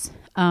demos,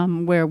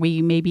 where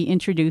we maybe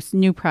introduce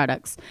new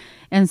products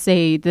and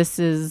say, this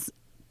is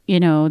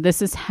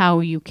how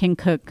you can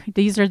cook.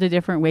 These are the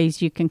different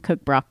ways you can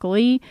cook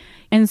broccoli.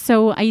 And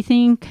so I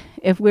think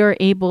if we're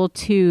able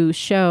to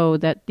show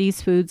that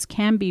these foods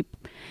can be,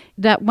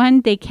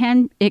 it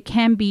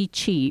can be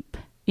cheap,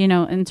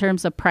 in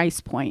terms of price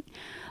point,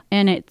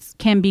 and it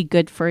can be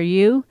good for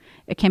you.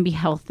 It can be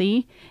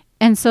healthy.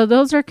 And so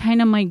those are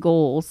kind of my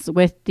goals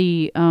with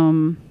the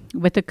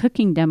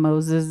cooking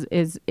demos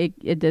is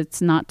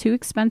it's not too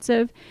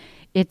expensive.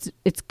 It's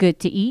good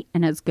to eat,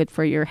 and it's good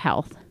for your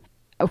health.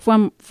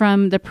 From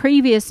the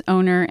previous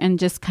owner, and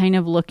just kind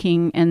of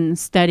looking and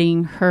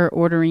studying her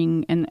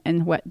ordering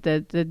and what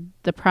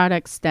the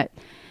products that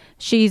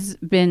she's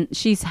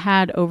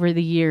had over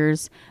the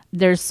years,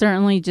 there's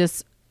certainly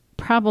just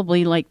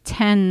probably like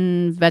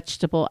 10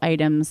 vegetable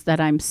items that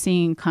I'm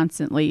seeing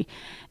constantly,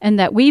 and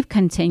that we've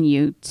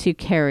continued to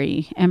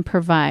carry and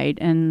provide.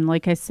 And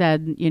like I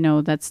said,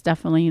 that's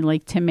definitely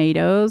like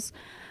tomatoes,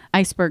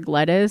 iceberg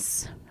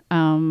lettuce,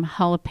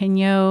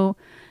 jalapeno,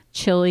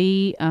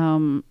 chili,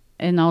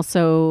 and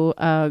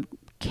also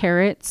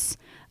carrots,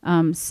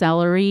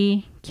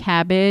 celery,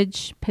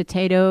 cabbage,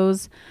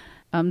 potatoes.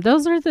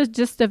 Those are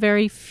just a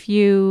very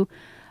few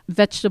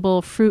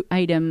vegetable fruit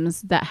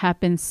items that have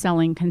been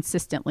selling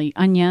consistently.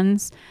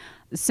 Onions.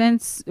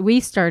 Since we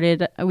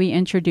started, we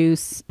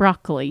introduced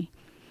broccoli.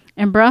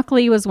 And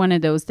broccoli was one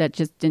of those that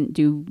just didn't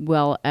do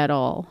well at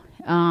all.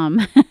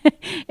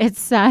 It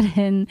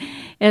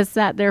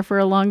sat there for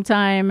a long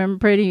time,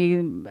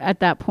 and at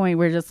that point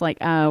we're just like,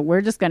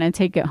 we're just going to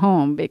take it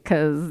home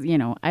because,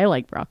 I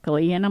like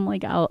broccoli, and I'm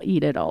like, I'll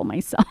eat it all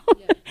myself.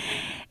 Yeah.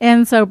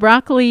 And so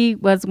broccoli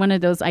was one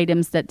of those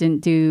items that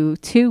didn't do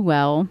too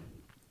well.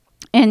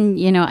 And,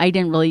 I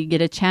didn't really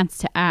get a chance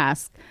to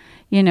ask,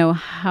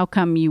 how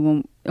come you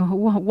won't,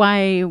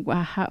 why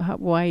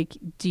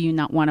do you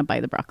not want to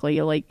buy the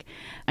broccoli? Like,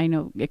 I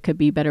know it could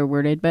be better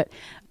worded, but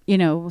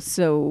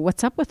so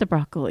what's up with the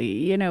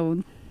broccoli?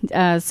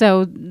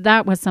 So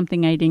that was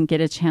something I didn't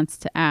get a chance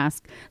to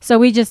ask. So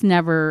we just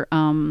never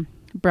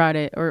brought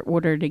it or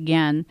ordered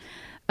again.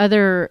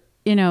 Other,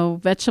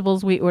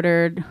 vegetables we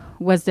ordered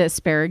was the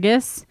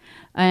asparagus.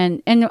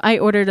 And I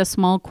ordered a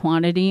small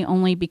quantity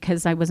only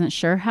because I wasn't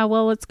sure how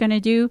well it's going to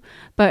do.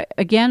 But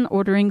again,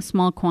 ordering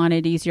small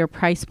quantities, your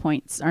price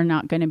points are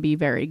not going to be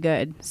very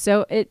good.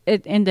 So it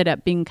ended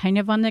up being kind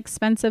of on the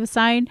expensive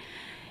side.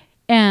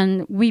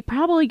 And we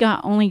probably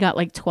only got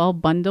like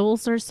 12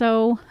 bundles or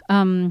so.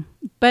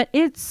 But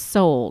it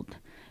sold.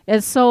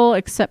 It sold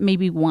except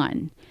maybe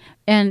one.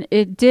 And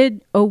it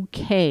did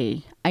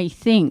okay, I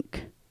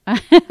think.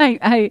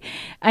 I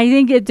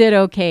think it did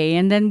okay.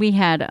 And then we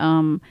had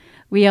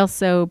we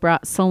also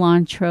brought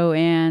cilantro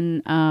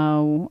in.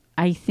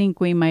 I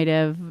think we might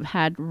have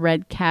had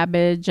red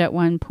cabbage at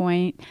one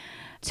point.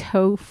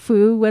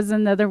 Tofu was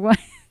another one.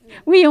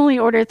 We only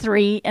ordered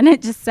 3, and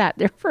it just sat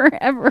there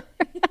forever.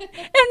 And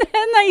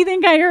then I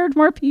think I heard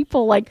more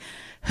people like,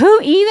 who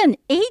even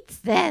eats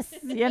this?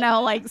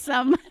 Like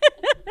some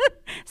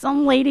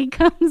some lady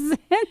comes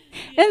in,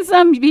 and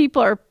some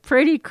people are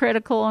pretty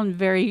critical and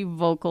very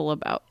vocal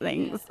about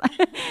things.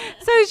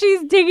 So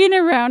she's digging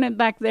around and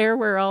back there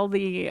where all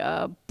the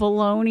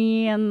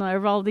bologna and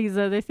all these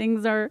other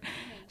things are.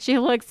 She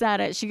looks at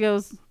it. She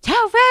goes,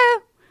 "Tofu?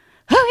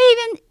 Who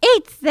even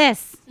eats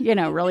this?"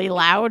 Really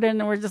loud.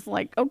 And we're just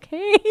like,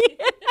 okay.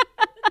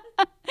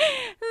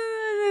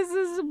 This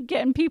is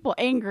getting people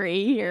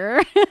angry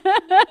here.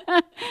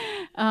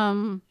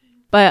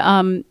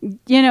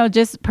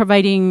 Just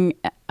providing,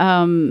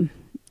 and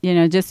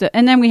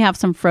then we have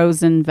some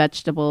frozen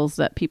vegetables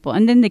that people,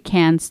 and then the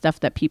canned stuff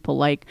that people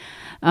like.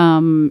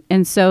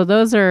 And so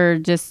those are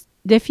just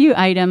the few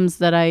items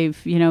that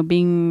I've,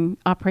 been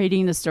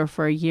operating the store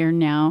for a year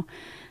now,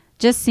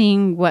 just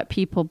seeing what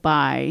people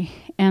buy,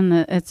 and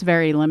it's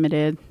very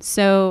limited.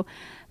 So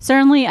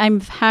certainly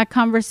I've had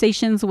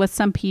conversations with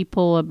some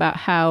people about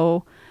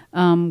how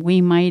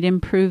we might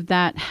improve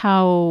that,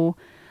 how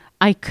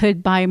I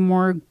could buy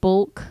more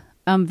bulk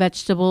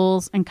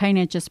vegetables and kind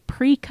of just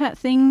pre-cut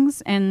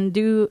things and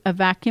do a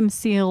vacuum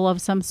seal of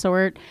some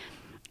sort,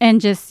 and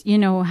just,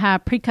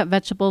 have pre-cut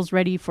vegetables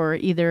ready for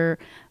either,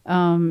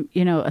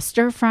 a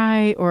stir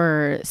fry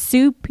or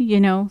soup,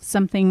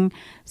 something,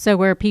 so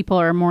where people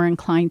are more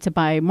inclined to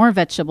buy more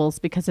vegetables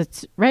because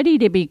it's ready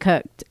to be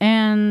cooked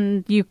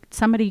and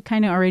somebody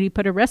kind of already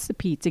put a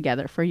recipe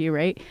together for you,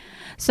 right?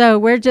 So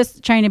we're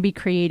just trying to be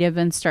creative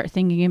and start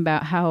thinking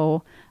about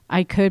how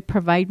I could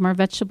provide more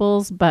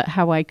vegetables, but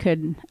how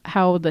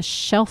the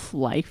shelf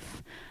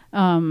life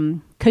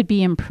could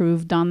be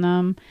improved on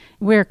them.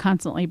 We're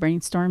constantly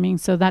brainstorming,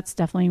 so that's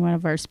definitely one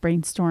of our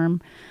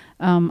brainstorm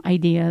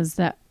ideas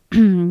that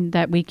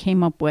that we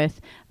came up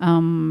with.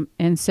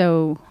 And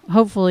so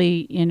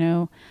hopefully,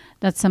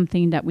 that's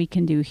something that we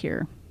can do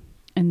here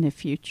in the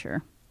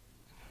future.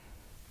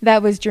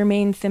 That was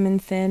Germaine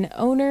Simonson,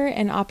 owner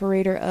and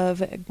operator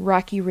of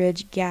Rocky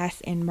Ridge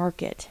Gas and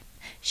Market.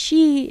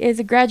 She is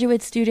a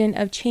graduate student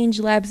of Change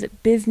Lab's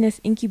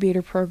Business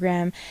Incubator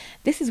program.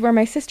 This is where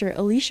my sister,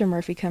 Alisha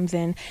Murphy, comes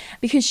in,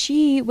 because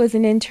she was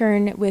an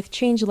intern with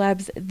Change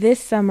Labs this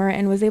summer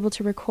and was able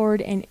to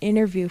record an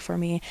interview for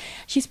me.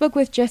 She spoke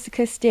with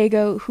Jessica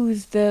Stago,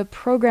 who's the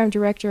program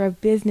director of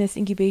Business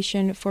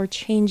Incubation for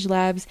Change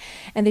Labs,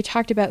 and they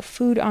talked about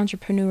food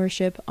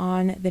entrepreneurship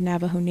on the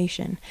Navajo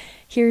Nation.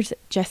 Here's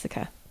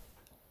Jessica.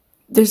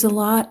 There's a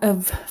lot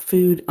of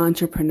food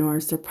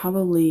entrepreneurs. They're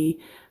probably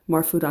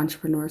more food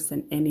entrepreneurs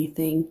than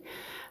anything.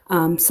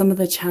 Some of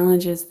the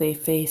challenges they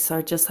face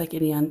are just like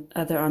any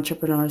other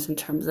entrepreneurs in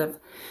terms of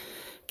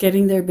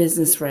getting their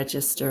business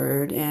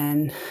registered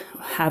and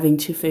having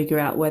to figure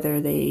out whether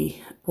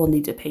they will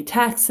need to pay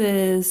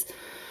taxes.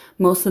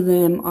 Most of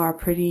them are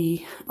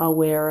pretty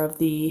aware of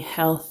the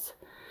health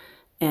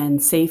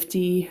and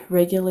safety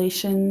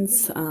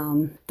regulations,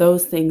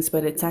 those things,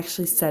 but it's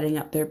actually setting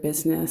up their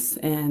business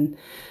and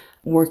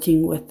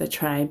working with the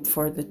tribe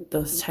for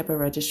those type of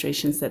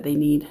registrations that they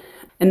need.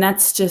 And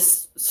that's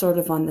just sort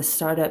of on the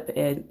startup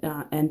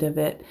end of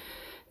it.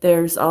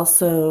 There's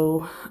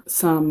also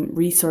some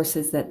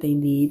resources that they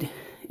need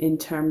in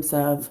terms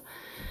of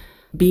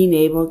being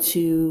able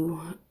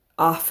to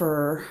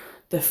offer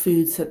the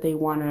foods that they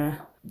want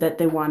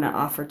to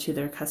offer to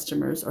their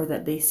customers, or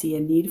that they see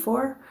a need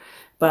for,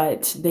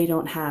 but they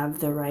don't have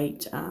the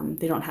right,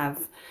 they don't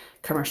have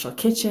commercial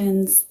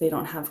kitchens, they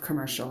don't have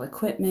commercial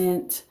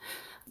equipment.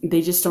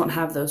 They just don't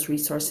have those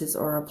resources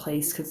or a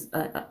place,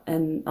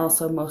 and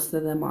also most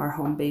of them are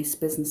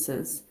home-based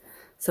businesses.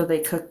 So they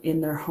cook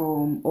in their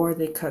home, or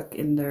they cook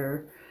in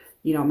their,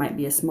 it might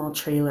be a small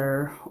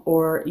trailer,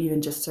 or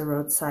even just a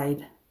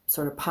roadside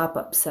sort of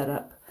pop-up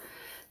setup.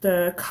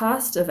 The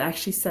cost of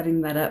actually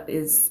setting that up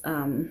is,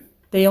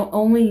 they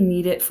only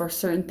need it for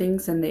certain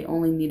things, and they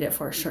only need it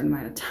for a certain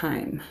amount of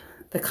time.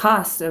 The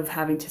cost of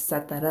having to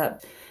set that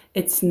up,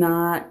 it's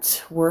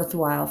not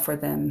worthwhile for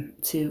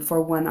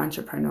one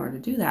entrepreneur to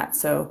do that.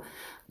 So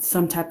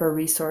some type of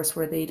resource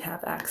where they'd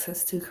have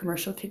access to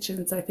commercial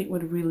kitchens, I think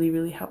would really,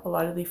 really help a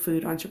lot of the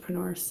food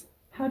entrepreneurs.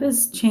 How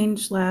does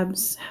Change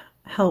Labs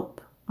help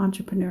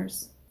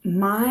entrepreneurs?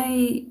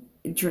 My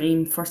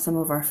dream for some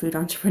of our food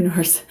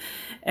entrepreneurs,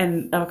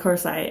 and of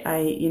course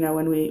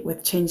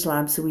with Change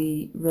Labs,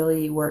 we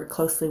really work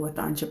closely with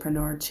the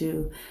entrepreneur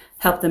to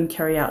help them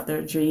carry out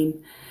their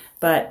dream.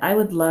 But I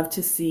would love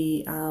to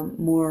see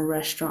more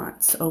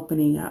restaurants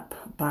opening up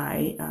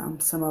by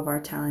some of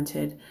our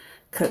talented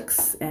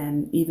cooks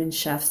and even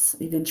chefs,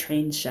 even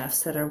trained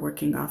chefs that are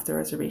working off the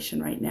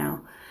reservation right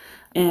now.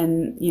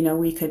 And,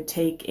 we could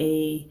take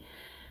a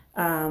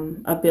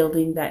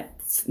building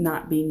that's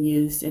not being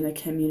used in a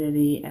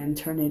community and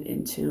turn it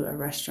into a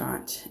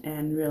restaurant,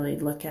 and really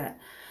look at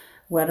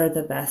what are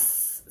the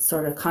best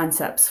sort of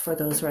concepts for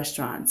those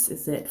restaurants.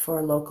 Is it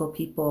for local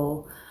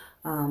people?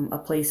 A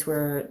place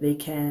where they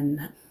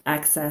can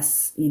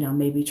access,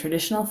 maybe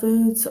traditional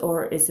foods,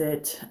 or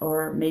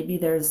maybe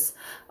there's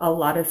a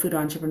lot of food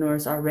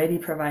entrepreneurs already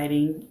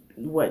providing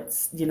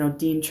what's,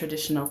 deemed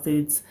traditional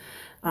foods,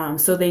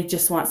 So they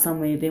just want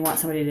somebody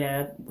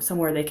to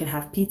somewhere they can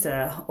have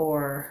pizza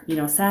or,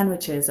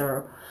 sandwiches,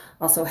 or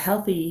also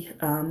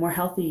more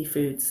healthy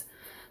foods.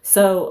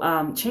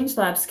 So Change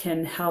Labs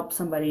can help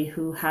somebody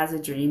who has a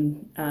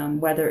dream,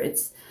 whether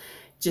it's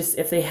just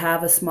if they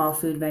have a small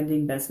food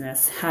vending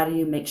business, how do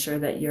you make sure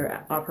that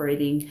you're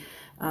operating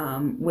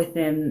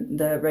within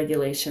the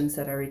regulations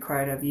that are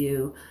required of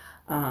you?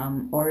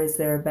 Or is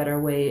there a better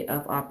way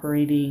of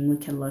operating? We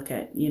can look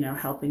at,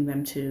 helping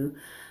them to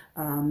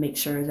make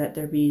sure that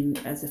they're being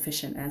as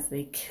efficient as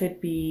they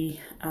could be.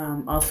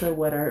 Also,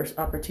 what are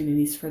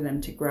opportunities for them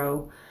to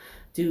grow?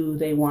 Do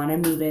they want to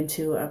move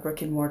into a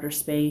brick and mortar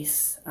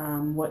space?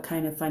 What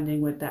kind of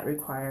funding would that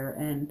require?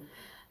 And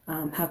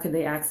how could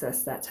they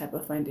access that type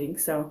of funding?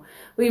 So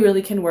we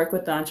really can work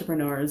with the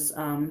entrepreneurs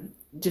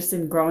just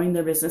in growing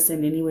their business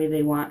in any way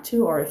they want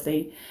to, or if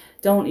they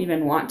don't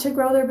even want to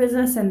grow their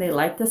business and they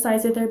like the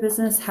size of their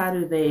business, how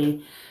do they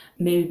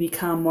maybe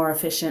become more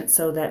efficient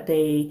so that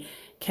they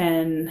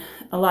can,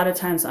 a lot of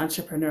times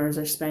entrepreneurs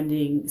are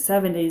spending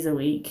 7 days a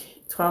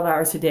week, 12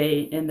 hours a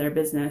day in their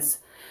business.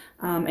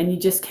 And you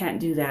just can't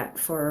do that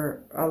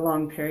for a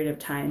long period of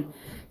time.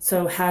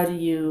 So how do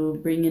you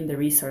bring in the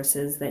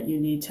resources that you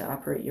need to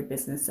operate your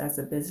business as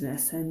a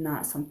business and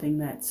not something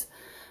that's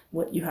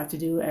what you have to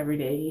do every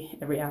day,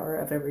 every hour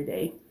of every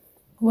day?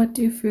 What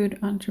do food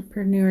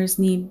entrepreneurs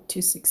need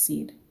to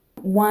succeed?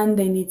 One,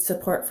 they need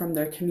support from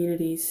their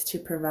communities to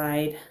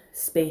provide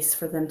space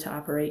for them to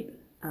operate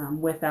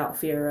without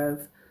fear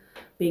of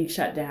being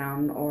shut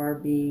down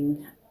or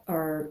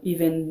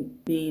even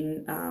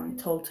being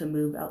told to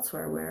move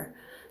elsewhere,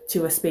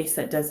 to a space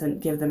that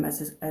doesn't give them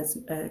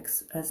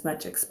as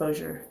much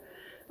exposure.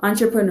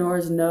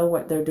 Entrepreneurs know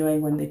what they're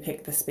doing when they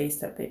pick the space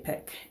that they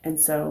pick, and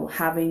so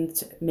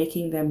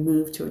making them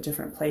move to a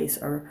different place,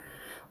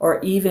 or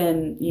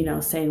even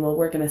saying, well,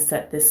 we're going to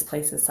set this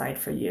place aside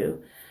for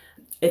you,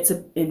 it's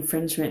an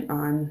infringement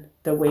on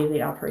the way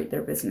they operate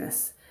their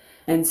business.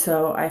 And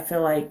so I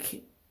feel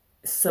like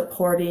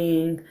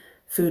supporting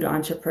food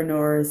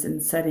entrepreneurs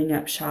and setting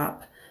up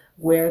shop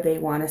where they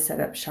want to set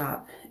up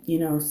shop,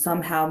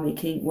 somehow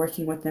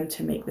working with them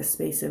to make the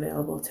space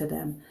available to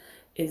them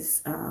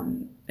is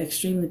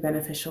extremely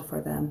beneficial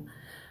for them.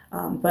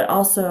 But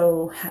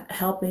also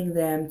helping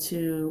them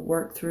to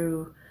work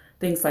through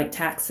things like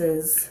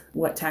taxes.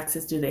 What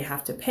taxes do they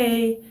have to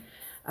pay?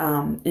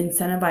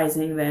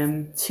 Incentivizing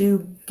them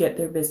to get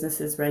their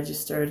businesses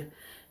registered,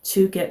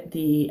 to get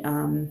the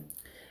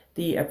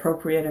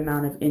appropriate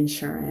amount of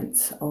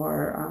insurance,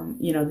 or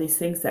these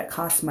things that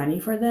cost money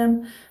for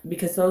them,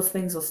 because those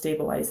things will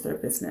stabilize their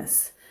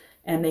business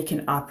and they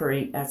can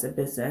operate as a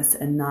business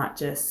and not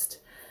just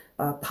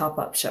a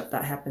pop-up shop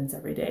that happens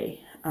every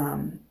day,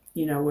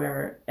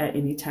 where at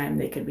any time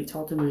they could be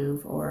told to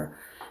move, or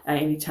at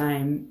any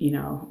time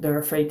they're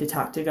afraid to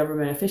talk to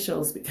government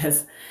officials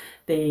because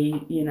they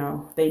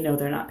know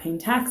they're not paying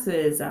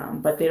taxes,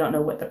 but they don't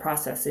know what the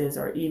process is,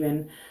 or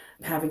even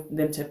having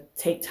them to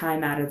take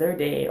time out of their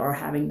day, or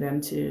having them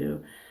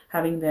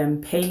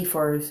pay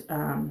for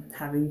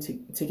having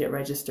to get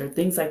registered,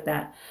 things like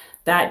that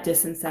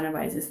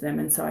disincentivizes them.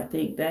 And so I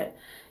think that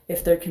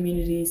if their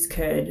communities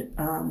could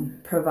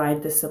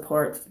provide the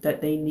support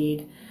that they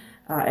need,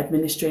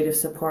 administrative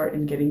support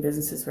in getting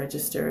businesses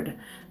registered,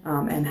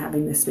 and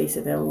having the space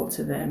available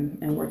to them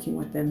and working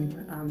with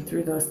them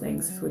through those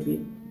things would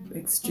be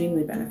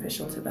extremely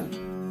beneficial to them.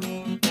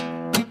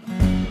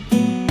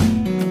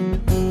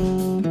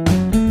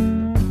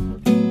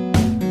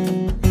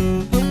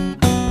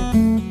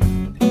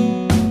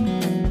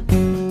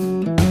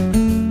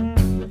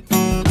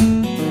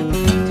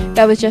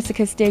 That was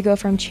Jessica Stago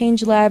from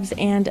Change Labs,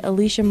 and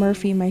Alisha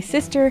Murphy, my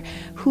sister,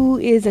 who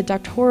is a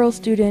doctoral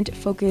student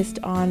focused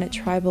on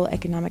tribal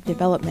economic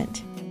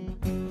development.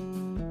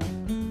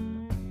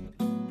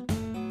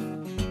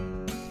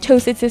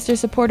 Toasted Sister,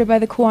 supported by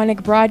the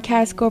Koahnic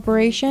Broadcast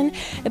Corporation.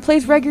 It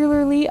plays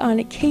regularly on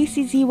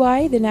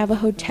KCZY, the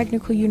Navajo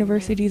Technical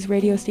University's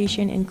radio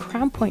station in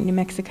Crown Point, New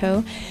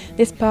Mexico.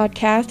 This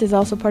podcast is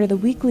also part of the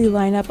weekly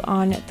lineup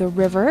on The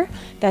River.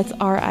 That's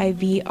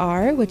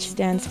RIVR, which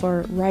stands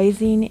for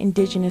Rising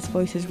Indigenous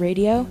Voices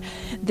Radio.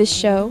 This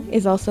show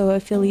is also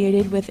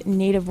affiliated with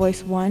Native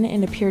Voice One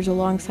and appears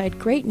alongside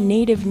great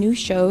Native news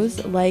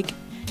shows like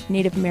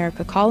Native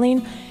America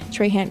Calling,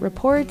 Trahant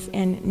Reports,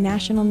 and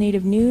National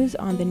Native News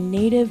on the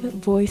Native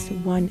Voice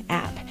One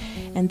app.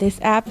 And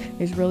this app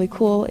is really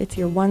cool. It's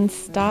your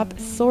one-stop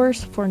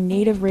source for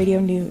Native radio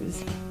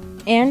news.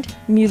 And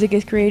music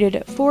is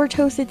created for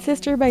Toasted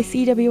Sister by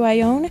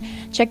CWION.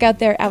 Check out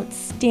their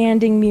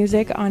outstanding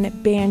music on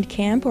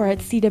Bandcamp or at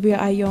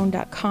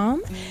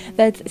cwion.com.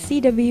 That's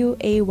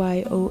cwayon.com.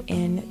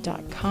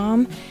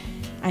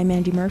 I'm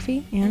Andy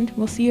Murphy, and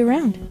we'll see you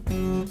around.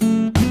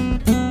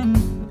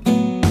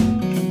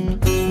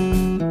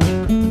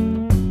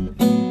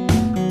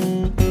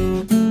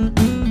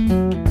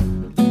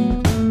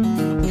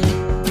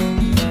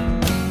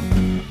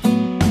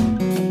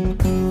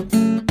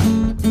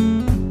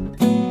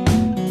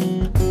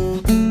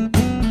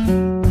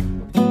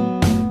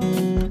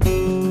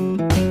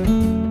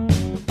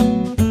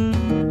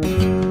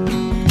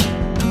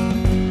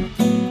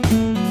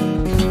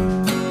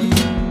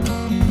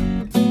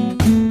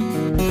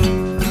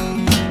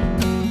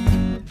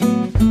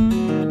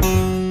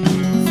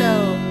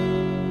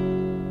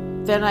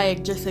 then I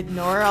just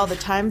ignore all the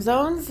time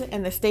zones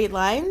and the state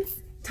lines?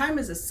 Time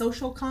is a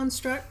social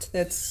construct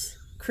that's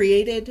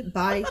created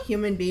by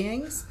human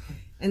beings.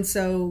 And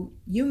so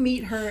you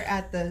meet her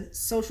at the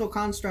social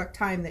construct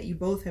time that you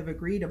both have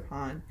agreed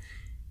upon.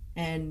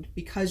 And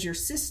because you're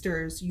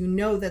sisters, you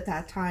know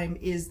that time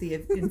is the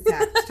in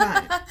fact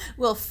time.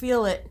 We'll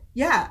feel it.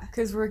 Yeah.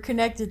 Because we're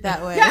connected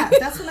that way. Yeah,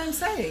 that's what I'm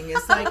saying.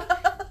 It's like,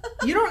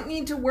 you don't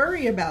need to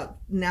worry about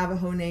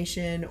Navajo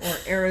Nation or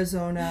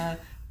Arizona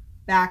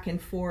back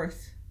and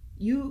forth.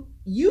 You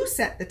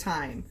set the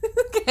time.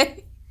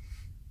 Okay.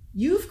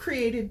 You've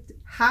created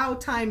how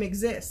time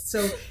exists.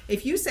 So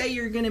if you say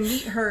you're going to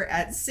meet her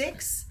at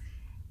 6,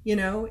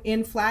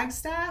 in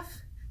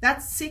Flagstaff,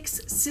 that's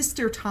 6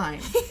 sister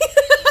time.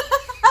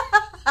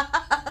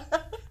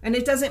 And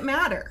it doesn't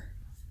matter.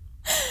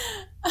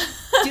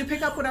 Do you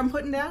pick up what I'm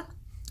putting down?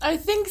 I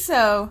think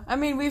so. I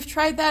mean, we've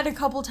tried that a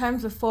couple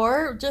times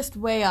before, just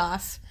way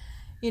off.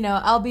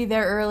 I'll be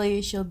there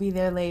early, she'll be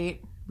there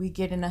late. We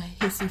get in a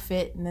hissy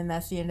fit, and then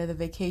that's the end of the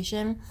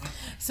vacation.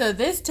 So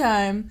this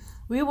time,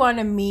 we want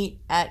to meet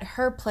at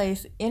her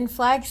place in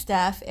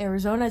Flagstaff,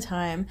 Arizona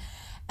time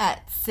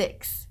at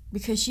 6,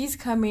 because she's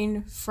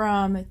coming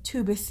from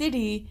Tuba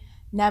City,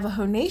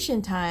 Navajo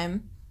Nation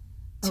time,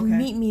 to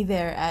meet me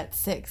there at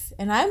 6.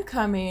 And I'm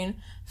coming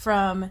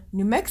from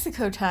New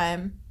Mexico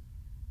time,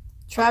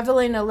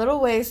 traveling a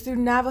little ways through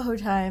Navajo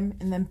time,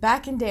 and then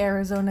back into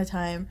Arizona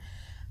time.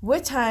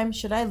 What time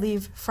should I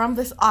leave from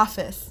this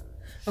office?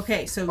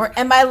 Okay, so... Or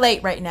am I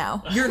late right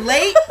now? You're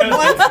late?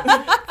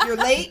 You're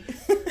late?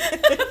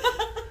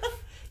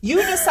 You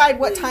decide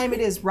what time it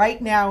is right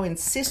now in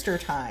sister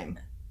time.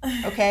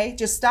 Okay?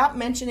 Just stop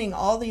mentioning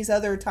all these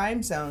other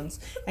time zones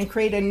and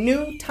create a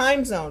new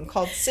time zone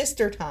called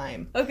sister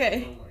time.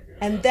 Okay.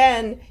 And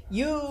then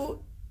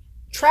you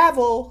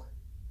travel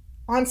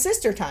on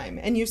sister time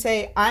and you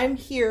say, I'm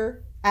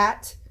here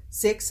at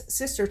 6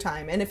 sister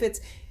time. And if it's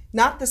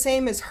not the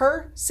same as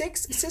her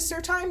 6 sister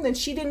time, then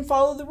she didn't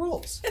follow the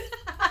rules.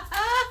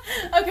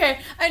 Okay,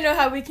 I know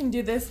how we can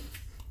do this.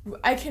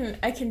 I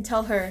can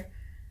tell her,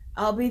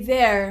 I'll be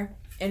there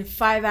in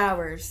 5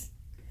 hours.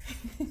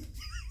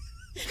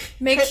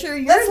 Make sure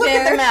you're there. Let's look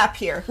at the map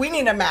here. We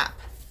need a map.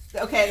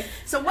 Okay,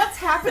 so what's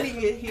happening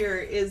here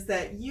is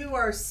that you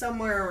are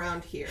somewhere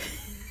around here.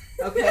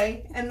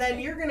 Okay, and then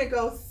you're going to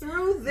go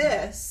through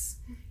this,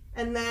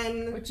 and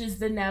then... Which is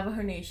the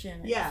Navajo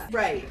Nation. Yeah,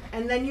 right.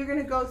 And then you're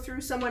going to go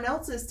through someone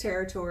else's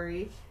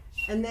territory,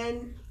 and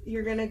then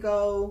you're going to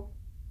go...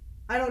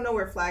 I don't know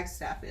where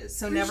Flagstaff is,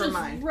 so never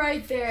mind.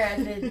 Right there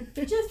at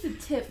just the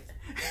tip.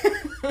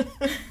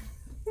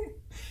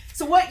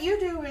 So what you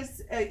do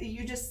is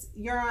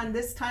you're on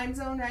this time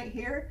zone right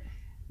here.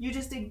 You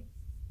just,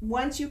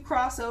 once you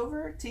cross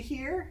over to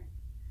here,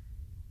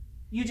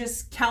 you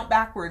just count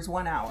backwards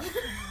 1 hour.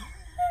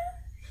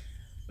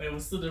 Wait,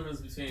 what's the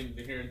difference between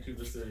here and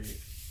Tuba City?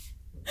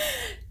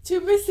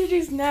 Tuba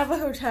City's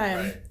Navajo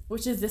time, right,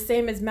 which is the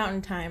same as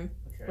Mountain time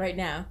right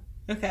now.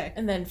 Okay.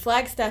 And then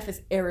Flagstaff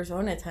is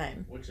Arizona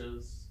time, which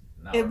is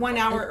 1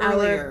 hour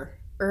earlier.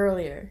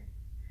 Earlier.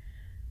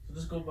 So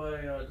just go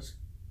by, just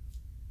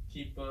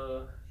keep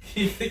the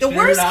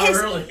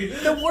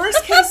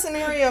worst case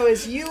scenario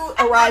is you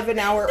arrive an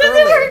hour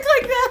earlier. Doesn't work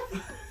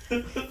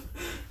like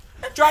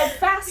that. Drive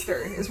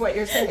faster is what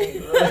you're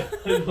saying. I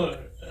don't know.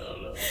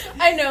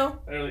 I know.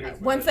 I really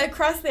Once I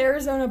cross the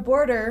Arizona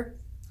border,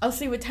 I'll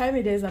see what time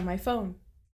it is on my phone.